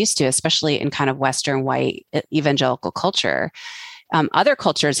that we're used to, especially in kind of Western white evangelical culture. Other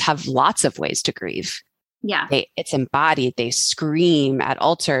cultures have lots of ways to grieve. Yeah. It's embodied. They scream at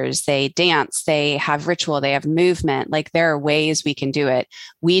altars. They dance. They have ritual. They have movement. Like, there are ways we can do it.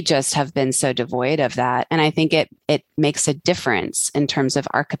 We just have been so devoid of that. And I think it makes a difference in terms of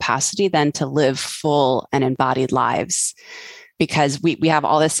our capacity then to live full and embodied lives. Because we have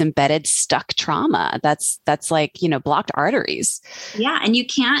all this embedded, stuck trauma that's like, you know, blocked arteries. Yeah. And you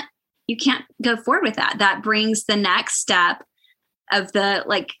can't go forward with that. That brings the next step of the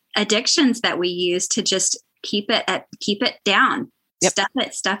addictions that we use to just keep it down, yep.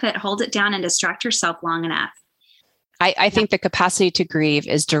 stuff it, hold it down, and distract yourself long enough. I think the capacity to grieve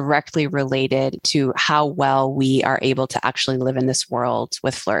is directly related to how well we are able to actually live in this world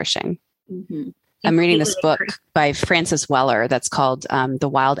with flourishing. Mm-hmm. I'm reading this book by Francis Weller that's called The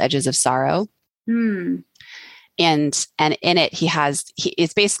Wild Edges of Sorrow. Mm. And in it,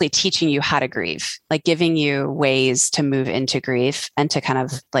 it's basically teaching you how to grieve, like giving you ways to move into grief and to kind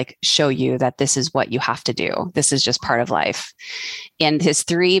of like show you that this is what you have to do. This is just part of life. And his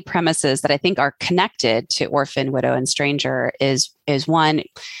 3 premises that I think are connected to orphan, widow, and stranger is one,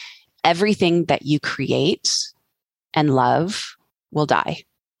 everything that you create and love will die.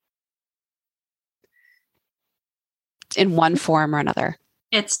 In one form or another.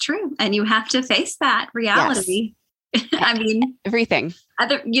 It's true. And you have to face that reality. Yes. I mean, everything.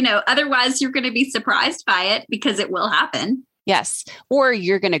 Otherwise you're going to be surprised by it, because it will happen. Yes. Or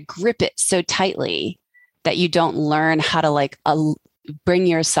you're going to grip it so tightly that you don't learn how to bring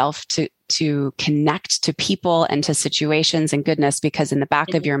yourself to connect to people and to situations and goodness, because in the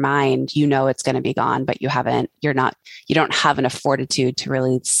back of your mind, you know, it's going to be gone, but you don't have enough fortitude to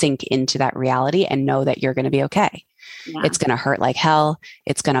really sink into that reality and know that you're going to be okay. Yeah. It's going to hurt like hell.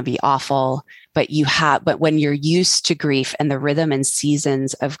 It's going to be awful, but when you're used to grief and the rhythm and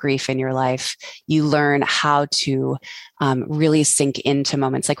seasons of grief in your life, you learn how to really sink into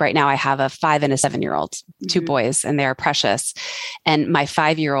moments. Like right now, I have a 5 and a 7-year-old, mm-hmm. 2 boys, and they're precious. And my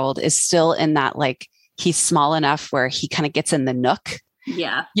 5-year-old is still in that, like, he's small enough where he kind of gets in the nook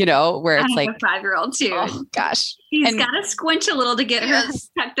Yeah. Where it's I have a 5-year-old too. Oh gosh. He's got to squinch a little to get her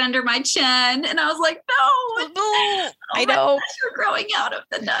tucked under my chin. And I was like, no, I know. Gosh, you're growing out of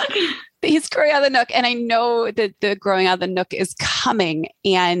the nook. He's growing out of the nook. And I know that the growing out of the nook is coming.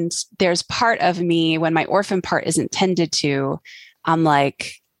 And there's part of me when my orphan part isn't tended to, I'm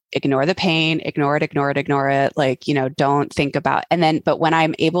like, ignore the pain, ignore it. Like, don't think about, but when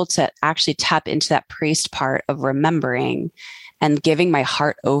I'm able to actually tap into that priest part of remembering and giving my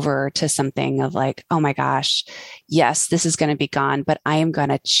heart over to something of like, oh my gosh, yes, this is going to be gone, but I am going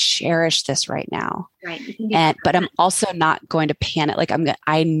to cherish this right now. Right. But I'm also not going to panic. Like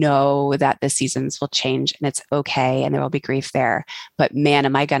I know that the seasons will change and it's okay. And there will be grief there, but man,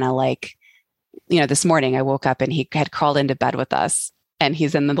 am I going to this morning I woke up and he had crawled into bed with us. And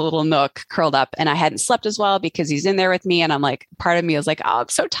he's in the little nook curled up and I hadn't slept as well because he's in there with me. And I'm like, part of me is like, oh, I'm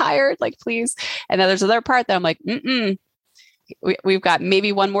so tired. Like, please. And then there's another part that I'm like, we've got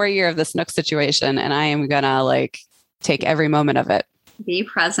maybe one more year of this nook situation. And I am going to take every moment of it. Be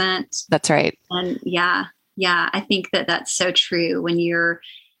present. That's right. And yeah, I think that that's so true when you're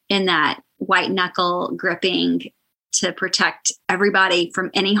in that white knuckle gripping to protect everybody from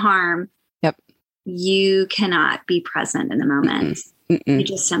any harm. Yep. You cannot be present in the moment. You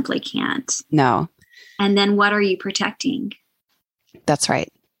just simply can't. No. And then what are you protecting? That's right.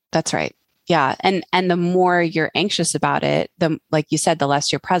 Yeah. And the more you're anxious about it, like you said, the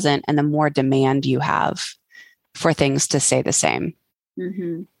less you're present and the more demand you have for things to stay the same.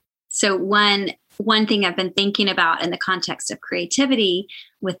 Mm-hmm. So one thing I've been thinking about in the context of creativity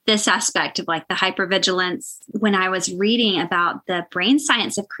with this aspect of the hypervigilance, when I was reading about the brain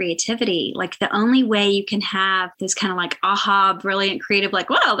science of creativity, the only way you can have this kind of aha, brilliant, creative,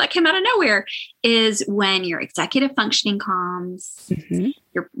 wow, that came out of nowhere, is when your executive functioning calms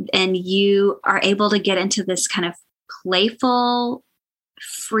and you are able to get into this kind of playful,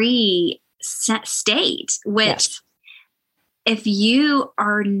 free state, which if you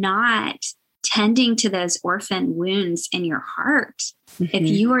are not tending to those orphan wounds in your heart, if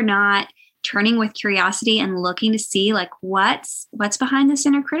you are not turning with curiosity and looking to see what's behind this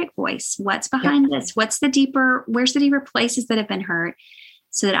inner critic voice, what's behind this, where's the deeper places that have been hurt,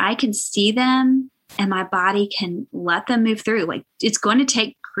 so that I can see them and my body can let them move through. It's going to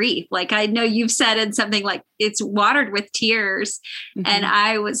take grief. I know you've said in something it's watered with tears. And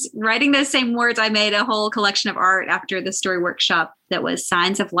I was writing those same words. I made a whole collection of art after the story workshop that was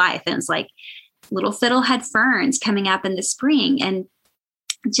signs of life. And it's little fiddlehead ferns coming up in the spring and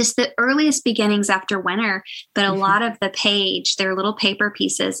just the earliest beginnings after winter. But a lot of the page, their little paper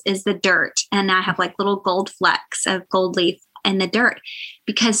pieces, is the dirt. And I have little gold flecks of gold leaf in the dirt,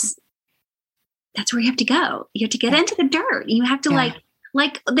 because that's where you have to go. You have to get into the dirt. You have to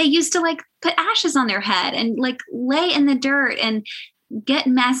they used to put ashes on their head and lay in the dirt and get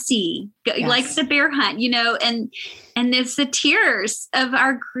messy, like the bear hunt, and it's the tears of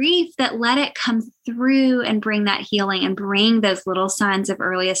our grief that let it come through and bring that healing and bring those little signs of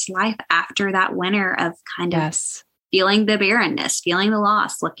earliest life after that winter of kind of feeling the barrenness, feeling the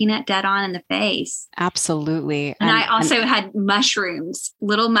loss, looking it dead on in the face. Absolutely. And I also had mushrooms,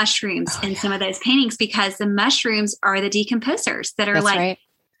 little mushrooms in some of those paintings, because the mushrooms are the decomposers that are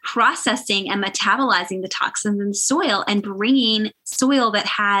processing and metabolizing the toxins in the soil and bringing soil that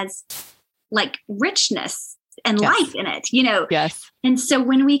has richness and life in it, Yes. And so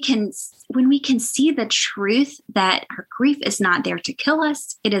when we can see the truth that our grief is not there to kill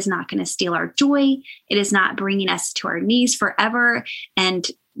us, it is not going to steal our joy, it is not bringing us to our knees forever and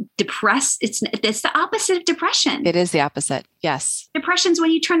depress. It's the opposite of depression. It is the opposite. Yes. Depression's when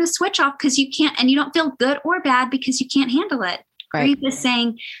you turn the switch off because you can't, and you don't feel good or bad because you can't handle it. Grief is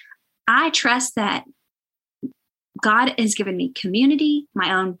saying, I trust that God has given me community.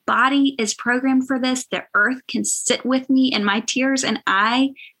 My own body is programmed for this. The earth can sit with me in my tears, and I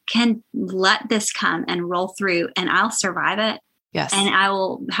can let this come and roll through, and I'll survive it. Yes. And I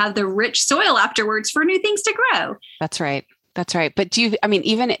will have the rich soil afterwards for new things to grow. That's right. But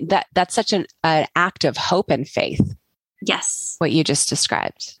even that's such an act of hope and faith. Yes. What you just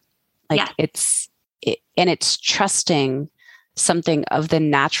described. It's trusting something of the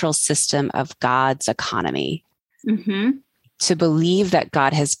natural system of God's economy. To believe that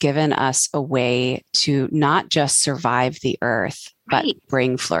God has given us a way to not just survive the earth, but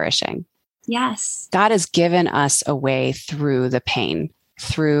bring flourishing. Yes. God has given us a way through the pain,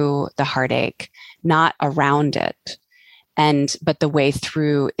 through the heartache, not around it. But the way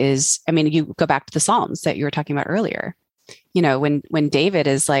through is, you go back to the Psalms that you were talking about earlier. When David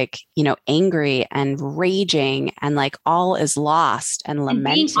is angry and raging and all is lost and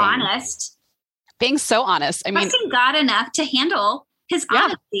lamenting. And being honest. Being so honest. Trusting God enough to handle his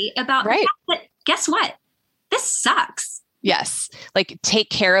honesty about right. the fact that, guess what? This sucks. Yes. Like, take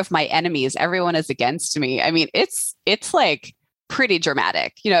care of my enemies. Everyone is against me. I mean, it's like pretty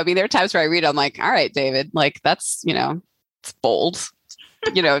dramatic. You know, I mean, there are times where I read, I'm like, all right, David, like that's, you know, it's bold,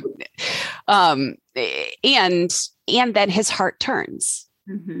 you know, and then his heart turns.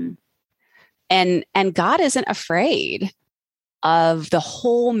 Mm-hmm. And God isn't afraid of the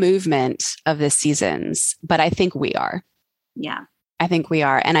whole movement of the seasons, but I think we are. Yeah. I think we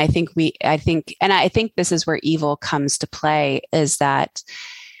are. And I think this is where evil comes to play, is that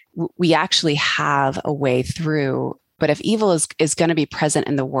we actually have a way through. But if evil is going to be present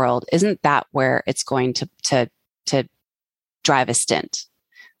in the world, isn't that where it's going to drive a stint?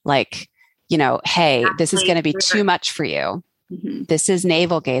 Like, you know, hey, this is going to be too much for you. Mm-hmm. This is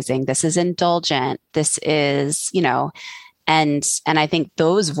navel gazing. This is indulgent. This is, you know, and I think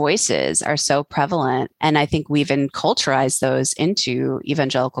those voices are so prevalent. And I think we've enculturized those into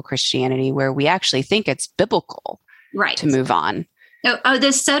evangelical Christianity, where we actually think it's biblical, right, to move on. Oh,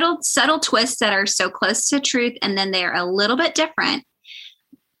 those subtle twists that are so close to truth, and then they're a little bit different.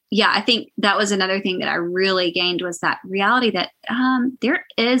 Yeah, I think that was another thing that I really gained, was that reality that there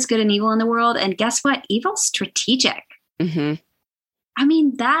is good and evil in the world. And guess what? Evil's strategic. Mm-hmm. I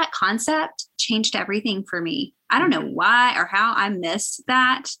mean, that concept changed everything for me. I don't know why or how I missed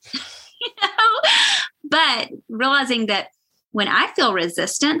that, you know, but realizing that when I feel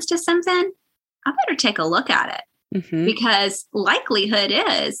resistance to something, I better take a look at it, mm-hmm. because likelihood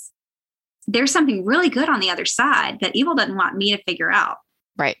is there's something really good on the other side that evil doesn't want me to figure out.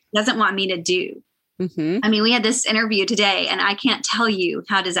 Right. Doesn't want me to do. Mm-hmm. I mean, we had this interview today, and I can't tell you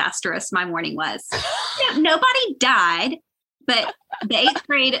how disastrous my morning was. Nobody died, but the 8th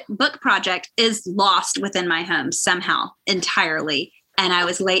grade book project is lost within my home somehow entirely. And I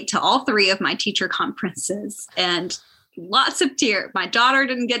was late to all 3 of my teacher conferences, and lots of tears. My daughter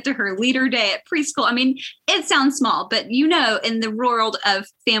didn't get to her leader day at preschool. I mean, it sounds small, but you know, in the world of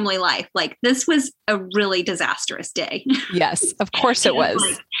family life, like this was a really disastrous day. Yes, of course it was.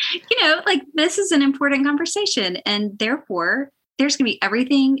 Like, you know, like this is an important conversation, and therefore there's going to be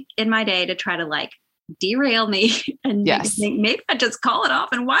everything in my day to try to like derail me and yes. maybe I just call it off.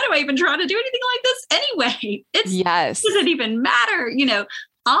 And why do I even try to do anything like this anyway? It doesn't even matter, you know,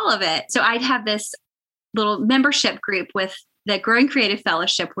 all of it. So I'd have this little membership group with the Growing Creative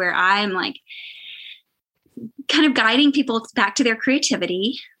Fellowship, where I'm like kind of guiding people back to their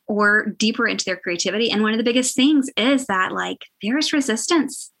creativity or deeper into their creativity. And one of the biggest things is that like there's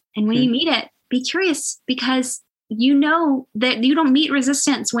resistance. And when you meet it, be curious, because you know that you don't meet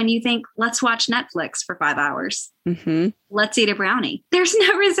resistance when you think, let's watch Netflix for 5 hours. Mm-hmm. Let's eat a brownie. There's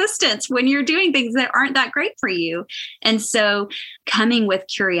no resistance when you're doing things that aren't that great for you. And so coming with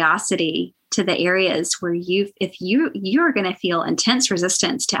curiosity to the areas where you're going to feel intense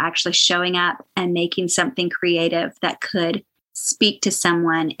resistance to actually showing up and making something creative that could speak to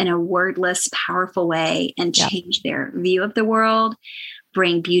someone in a wordless, powerful way and change their view of the world,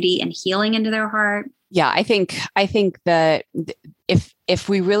 bring beauty and healing into their heart. Yeah, I think that if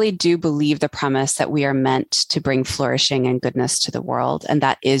we really do believe the premise that we are meant to bring flourishing and goodness to the world, and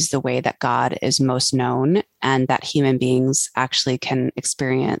that is the way that God is most known, and that human beings actually can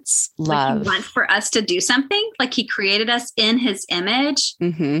experience love. Like he wants for us to do something, like he created us in his image,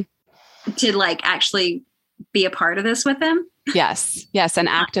 mm-hmm. to like actually be a part of this with him. Yes, an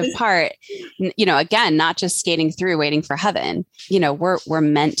active part, you know, again, not just skating through, waiting for heaven. You know, we're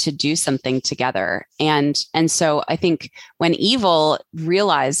meant to do something together. And so I think when evil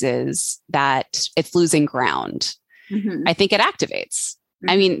realizes that it's losing ground, mm-hmm. I think it activates.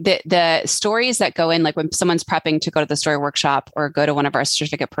 I mean, the stories that go in, like when someone's prepping to go to the story workshop or go to one of our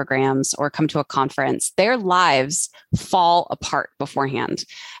certificate programs or come to a conference, their lives fall apart beforehand.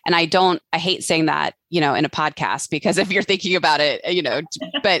 And I hate saying that, you know, in a podcast, because if you're thinking about it, you know,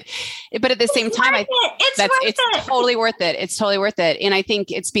 but at the same time, it's totally worth it. It's totally worth it. And I think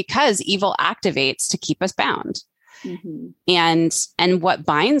it's because evil activates to keep us bound. Mm-hmm. And what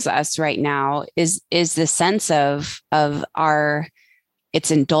binds us right now is the sense of our, it's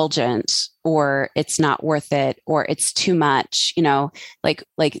indulgent, or it's not worth it, or it's too much, you know, like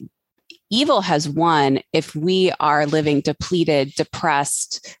evil has won if we are living depleted,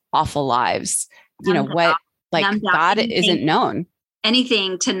 depressed, awful lives. You know what, like God isn't known.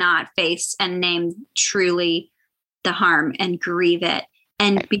 Anything to not face and name truly the harm and grieve it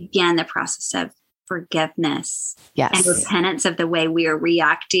and begin the process of forgiveness and repentance of the way we are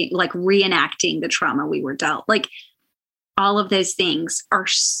reacting, like reenacting the trauma we were dealt. Like, all of those things are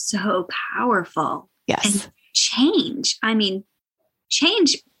so powerful. Yes. And change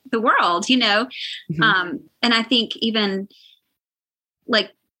the world, you know? Mm-hmm. And I think even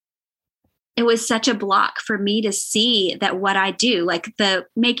like, it was such a block for me to see that what I do, like the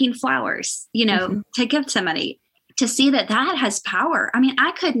making flowers, to give somebody, to see that has power. I mean,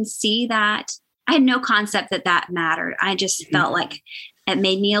 I couldn't see that. I had no concept that mattered. I just felt like it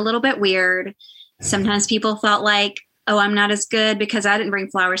made me a little bit weird. Sometimes people felt like, oh, I'm not as good because I didn't bring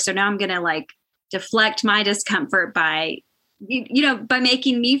flowers. So now I'm going to like deflect my discomfort by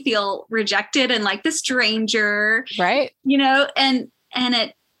making me feel rejected and like the stranger. Right.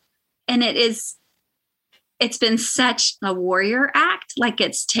 It's been such a warrior act. Like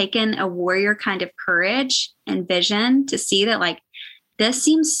it's taken a warrior kind of courage and vision to see that like, this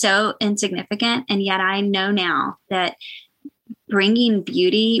seems so insignificant. And yet I know now that bringing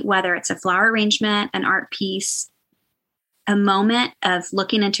beauty, whether it's a flower arrangement, an art piece, a moment of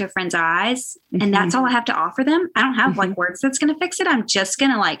looking into a friend's eyes, and that's all I have to offer them. I don't have like words that's going to fix it. I'm just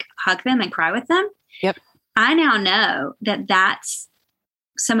going to like hug them and cry with them. Yep. I now know that that's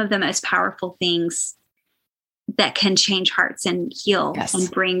some of the most powerful things that can change hearts and heal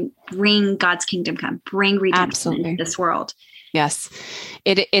and bring God's kingdom come, bring redemption into this world. Yes.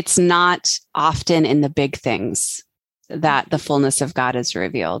 It's not often in the big things that the fullness of God is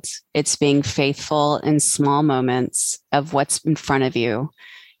revealed. It's being faithful in small moments of what's in front of you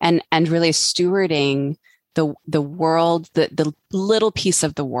and really stewarding the world, the little piece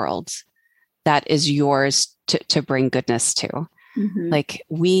of the world that is yours to bring goodness to. Like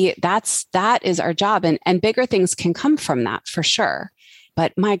that is our job, and bigger things can come from that for sure.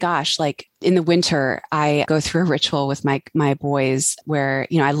 But my gosh, like in the winter, I go through a ritual with my boys where,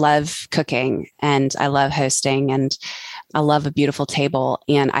 I love cooking and I love hosting and I love a beautiful table.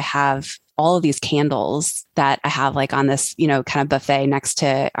 And I have all of these candles that I have like on this, kind of buffet next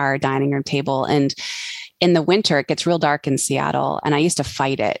to our dining room table. And in the winter, it gets real dark in Seattle. And I used to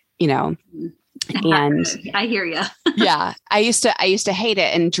fight it, and I hear you. Yeah. I used to hate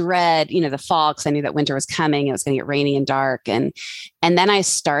it and dread, the fall, because I knew that winter was coming. It was going to get rainy and dark. And then I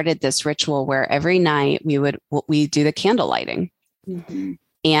started this ritual where every night we do the candle lighting,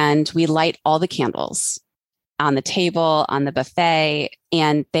 and we light all the candles on the table, on the buffet,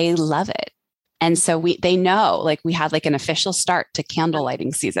 and they love it. And so they know, like we had like an official start to candle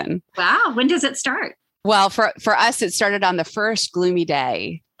lighting season. Wow. When does it start? Well, for us, it started on the first gloomy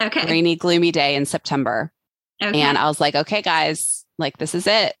day. Okay. Rainy, gloomy day in September. Okay. And I was like, okay, guys, like, this is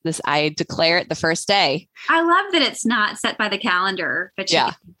it. I declare it the first day. I love that it's not set by the calendar, but you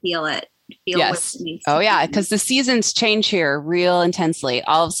can feel it. Yes. Oh yeah. Because the seasons change here real intensely.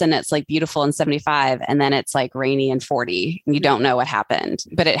 All of a sudden it's like beautiful and 75, and then it's like rainy and 40, and you don't know what happened,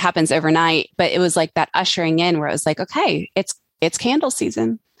 but it happens overnight. But it was like that ushering in where it was like, okay, it's candle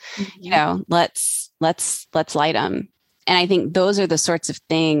season, let's light them. And I think those are the sorts of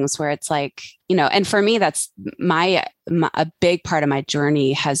things where it's like, and for me, that's a big part of my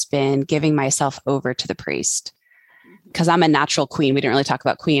journey has been giving myself over to the priest, because I'm a natural queen. We didn't really talk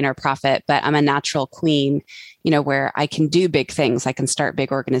about queen or prophet, but I'm a natural queen, where I can do big things. I can start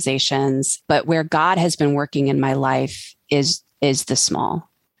big organizations, but where God has been working in my life is the small,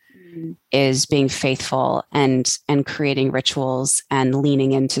 is being faithful and creating rituals and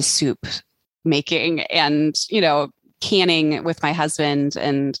leaning into soup making and, canning with my husband.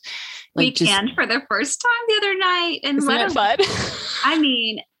 And we canned for the first time the other night. And isn't it fun? I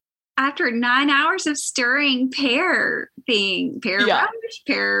mean, after 9 hours of stirring pear rush,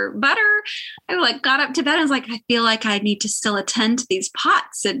 pear butter, I like got up to bed. I was like, I feel like I need to still attend to these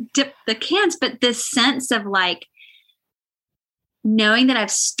pots and dip the cans. But this sense of like, knowing that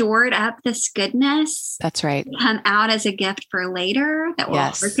I've stored up this goodness. That's right. Come out as a gift for later that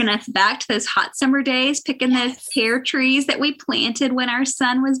will bring us back to those hot summer days, picking those pear trees that we planted when our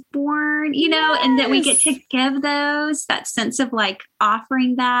son was born, and that we get to give those, that sense of like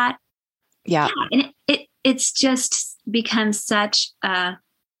offering that. Yeah. And it's just become such and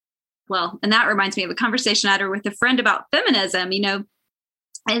that reminds me of a conversation I had with a friend about feminism,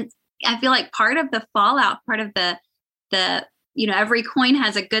 and I feel like part of the fallout, part of the every coin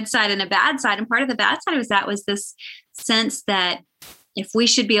has a good side and a bad side. And part of the bad side was this sense that if we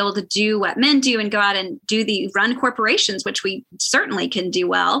should be able to do what men do and go out and run corporations, which we certainly can do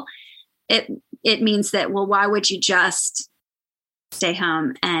well, it means that, well, why would you just stay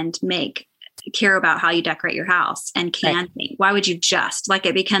home and care about how you decorate your house and things? Why would you just, like,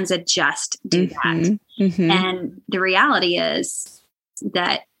 it becomes a just do that. And the reality is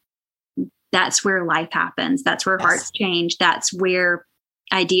that that's where life happens. That's where hearts change. That's where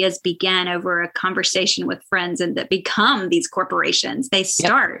ideas begin over a conversation with friends and that become these corporations. They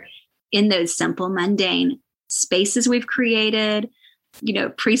start in those simple, mundane spaces we've created,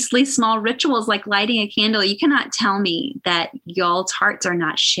 priestly small rituals like lighting a candle. You cannot tell me that y'all's hearts are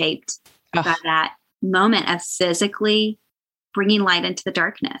not shaped by that moment of physically bringing light into the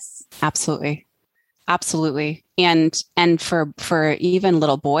darkness. Absolutely. Absolutely. And for even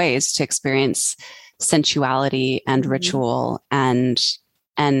little boys to experience sensuality and ritual and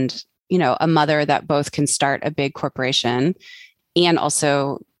a mother that both can start a big corporation and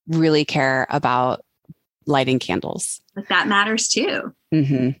also really care about lighting candles. But that matters too.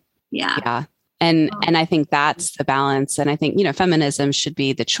 Mm-hmm. Yeah. Yeah. And I think that's the balance. And I think, feminism should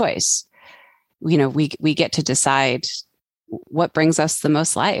be the choice. We get to decide what brings us the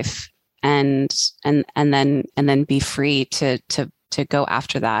most life and then be free to go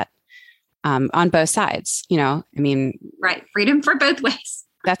after that, on both sides, right. Freedom for both ways.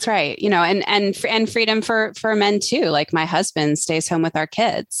 That's right. And freedom for men too. Like my husband stays home with our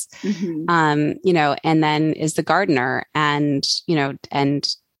kids, and then is the gardener and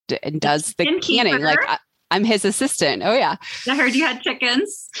does the canning. Like I'm his assistant. Oh yeah. I heard you had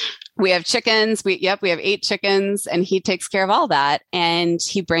chickens. We have chickens. We have 8 chickens and he takes care of all that. And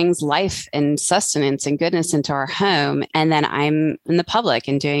he brings life and sustenance and goodness into our home. And then I'm in the public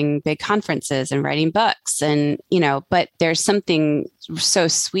and doing big conferences and writing books and, but there's something so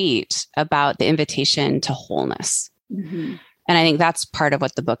sweet about the invitation to wholeness. Mm-hmm. And I think that's part of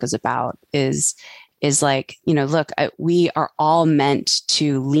what the book is about is like, look, we are all meant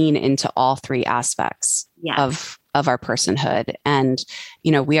to lean into all 3 aspects of our personhood. And,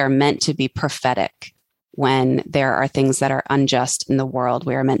 we are meant to be prophetic when there are things that are unjust in the world.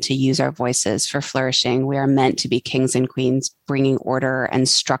 We are meant to use our voices for flourishing. We are meant to be kings and queens, bringing order and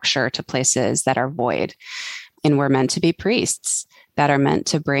structure to places that are void. And we're meant to be priests that are meant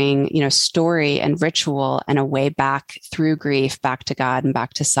to bring, story and ritual and a way back through grief, back to God and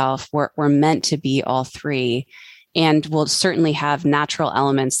back to self. We're meant to be all 3. And we'll certainly have natural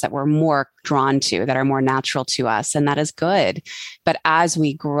elements that we're more drawn to, that are more natural to us. And that is good. But as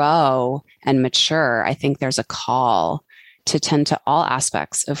we grow and mature, I think there's a call to tend to all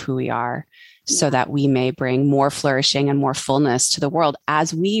aspects of who we are so that we may bring more flourishing and more fullness to the world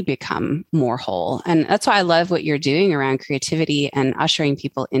as we become more whole. And that's why I love what you're doing around creativity and ushering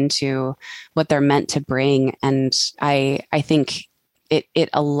people into what they're meant to bring. And I think it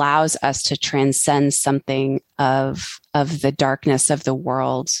allows us to transcend something of the darkness of the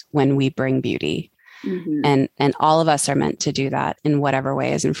world when we bring beauty. Mm-hmm. And all of us are meant to do that in whatever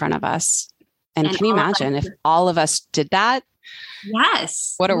way is in front of us. And can you imagine if all of us did that?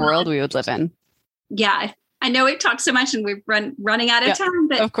 Yes. What a world we would live in. Yeah. I know we've talked so much and we're running out of time,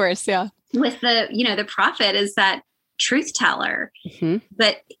 but of course. Yeah. With the prophet is that truth teller,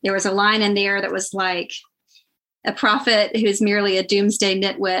 but there was a line in there that was like, a prophet who's merely a doomsday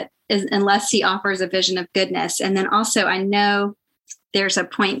nitwit unless he offers a vision of goodness. And then also I know there's a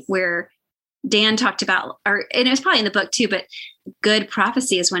point where Dan talked about, and it was probably in the book too, but good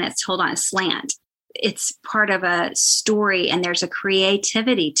prophecy is when it's told on a slant. It's part of a story and there's a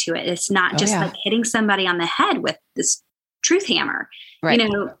creativity to it. It's not just like hitting somebody on the head with this truth hammer, right.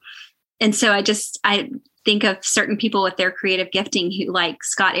 And so I think of certain people with their creative gifting who like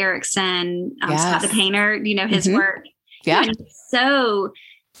Scott Erickson, Scott the painter, his work. Yeah. So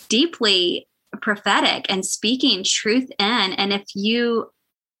deeply prophetic and speaking truth in. And if you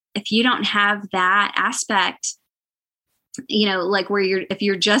don't have that aspect, like if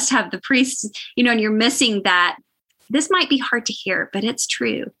you're just have the priests, and you're missing that, this might be hard to hear, but it's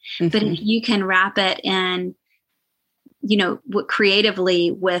true. Mm-hmm. But if you can wrap it in,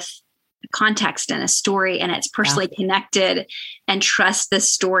 creatively with context and a story and it's personally connected and trust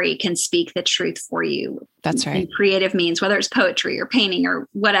this story can speak the truth for you. That's right. And creative means whether it's poetry or painting or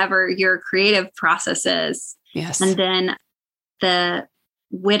whatever your creative process is. Yes. And then the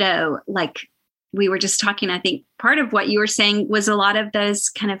widow, like we were just talking, I think part of what you were saying was a lot of those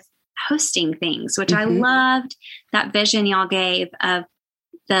kind of hosting things, which I loved that vision y'all gave of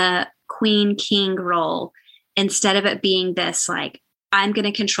the queen king role instead of it being this like, I'm going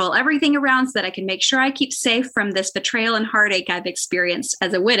to control everything around so that I can make sure I keep safe from this betrayal and heartache I've experienced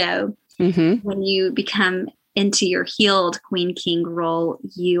as a widow. Mm-hmm. When you become into your healed queen king role,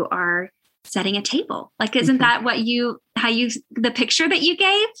 you are setting a table. Like, isn't that what the picture that you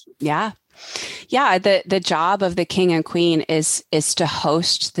gave? Yeah. Yeah. The job of the king and queen is to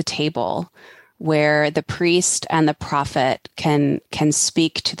host the table where the priest and the prophet can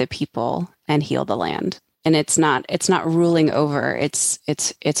speak to the people and heal the land. And it's not ruling over,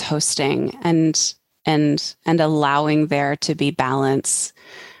 it's hosting and allowing there to be balance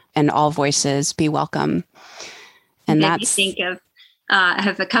and all voices be welcome. And that's think of, I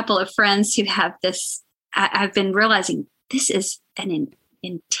have a couple of friends who have this, I've been realizing this is an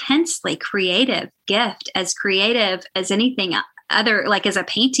intensely creative gift, as creative as anything other, like as a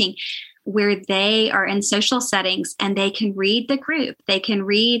painting, where they are in social settings and they can read the group. They can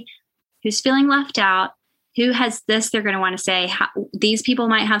read who's feeling left out, who has this they're going to want to say. These people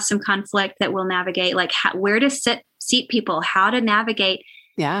might have some conflict that we'll navigate, like where to seat people, how to navigate.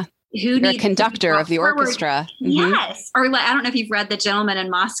 Yeah. You're a conductor of the orchestra. Mm-hmm. Yes. Or like, I don't know if you've read The Gentleman in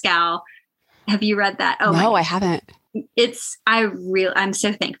Moscow. Have you read that? Oh, no, I haven't. I'm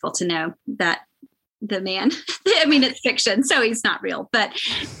so thankful to know that the man, I mean, it's fiction, so he's not real, but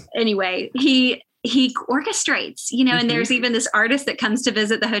anyway, he orchestrates, and there's even this artist that comes to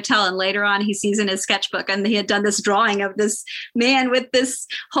visit the hotel, and later on he sees in his sketchbook, and he had done this drawing of this man with this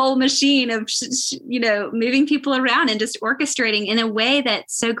whole machine of, moving people around and just orchestrating in a way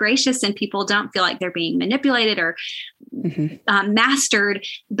that's so gracious, and people don't feel like they're being manipulated or mastered,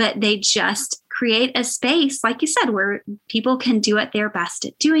 but they just create a space, like you said, where people can do what they're best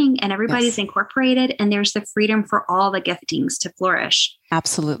at doing, and everybody's incorporated, and there's the freedom for all the giftings to flourish.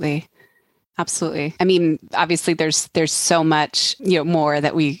 Absolutely. Absolutely. I mean, obviously there's so much, more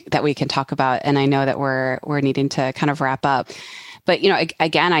that we can talk about. And I know that we're needing to kind of wrap up, but,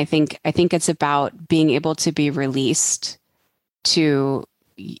 again, I think it's about being able to be released to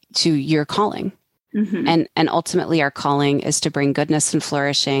your calling. Mm-hmm. And ultimately our calling is to bring goodness and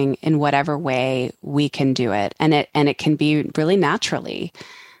flourishing in whatever way we can do it. And it can be really naturally.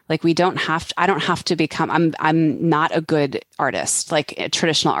 Like I don't have to become, I'm not a good artist, like a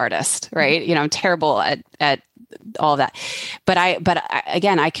traditional artist, right? I'm terrible at all of that. But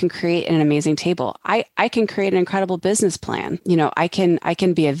I can create an amazing table. I can create an incredible business plan. I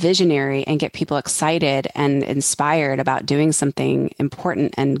can be a visionary and get people excited and inspired about doing something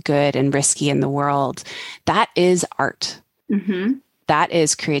important and good and risky in the world. That is art. Mm-hmm. That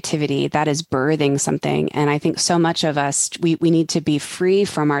is creativity. That is birthing something. And I think so much of us, we need to be free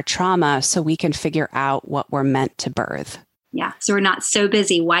from our trauma so we can figure out what we're meant to birth. Yeah. So we're not so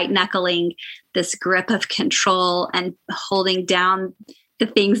busy white knuckling this grip of control and holding down the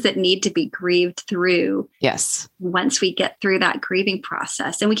things that need to be grieved through. Yes. Once we get through that grieving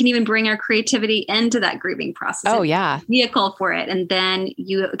process, and we can even bring our creativity into that grieving process. Oh, yeah. Vehicle for it. And then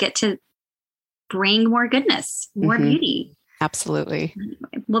you get to bring more goodness, more beauty. Absolutely.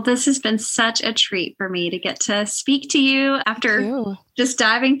 Well, this has been such a treat for me to get to speak to you after just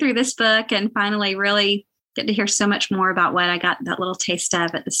diving through this book and finally really get to hear so much more about what I got that little taste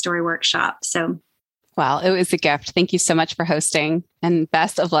of at the story workshop. So, well, it was a gift. Thank you so much for hosting, and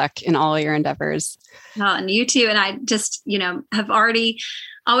best of luck in all your endeavors. Well, and you too. And I just, have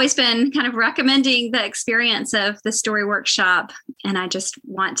always been kind of recommending the experience of the story workshop. And I just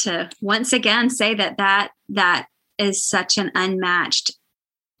want to once again say that is such an unmatched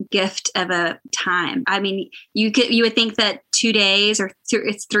gift of a time. I mean, you would think that 2 days or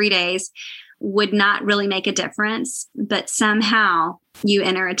it's 3 days would not really make a difference, but somehow you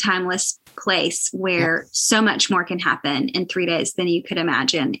enter a timeless place where so much more can happen in 3 days than you could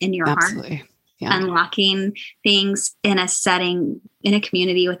imagine in your heart. Yeah. Unlocking things in a setting, in a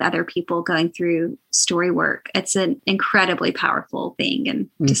community with other people going through story work. It's an incredibly powerful thing, and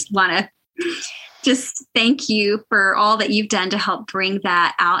just want to just thank you for all that you've done to help bring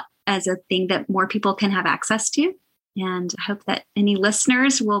that out as a thing that more people can have access to. And I hope that any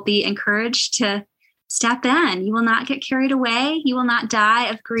listeners will be encouraged to step in. You will not get carried away. You will not die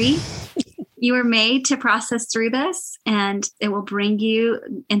of grief. You are made to process through this, and it will bring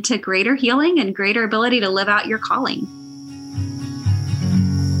you into greater healing and greater ability to live out your calling.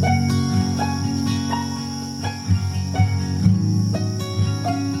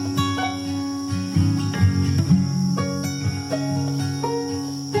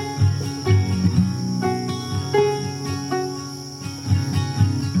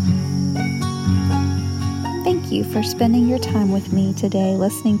 Thank you for spending your time with me today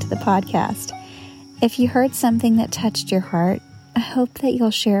listening to the podcast. If you heard something that touched your heart, I hope that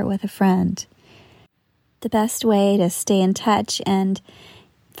you'll share it with a friend. The best way to stay in touch and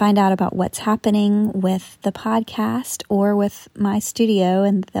find out about what's happening with the podcast or with my studio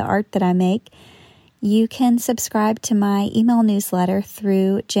and the art that I make, you can subscribe to my email newsletter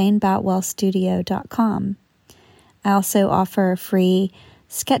through janeboutwellstudio.com. I also offer a free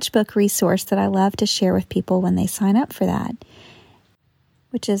sketchbook resource that I love to share with people when they sign up for that,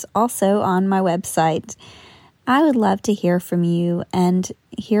 which is also on my website. I would love to hear from you and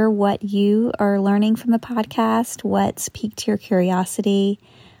hear what you are learning from the podcast, what's piqued your curiosity,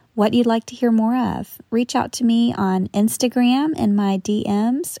 what you'd like to hear more of. Reach out to me on Instagram in my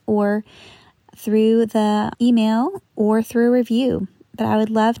DMs or through the email or through a review. But I would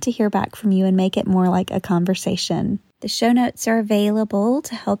love to hear back from you and make it more like a conversation. The show notes are available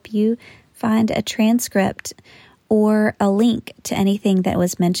to help you find a transcript or a link to anything that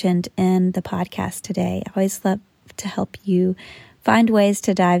was mentioned in the podcast today. I always love to help you find ways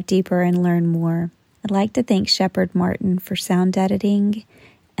to dive deeper and learn more. I'd like to thank Shepard Martin for sound editing,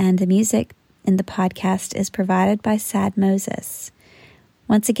 and the music in the podcast is provided by Sad Moses.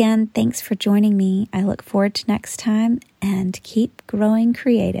 Once again, thanks for joining me. I look forward to next time, and keep growing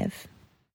creative.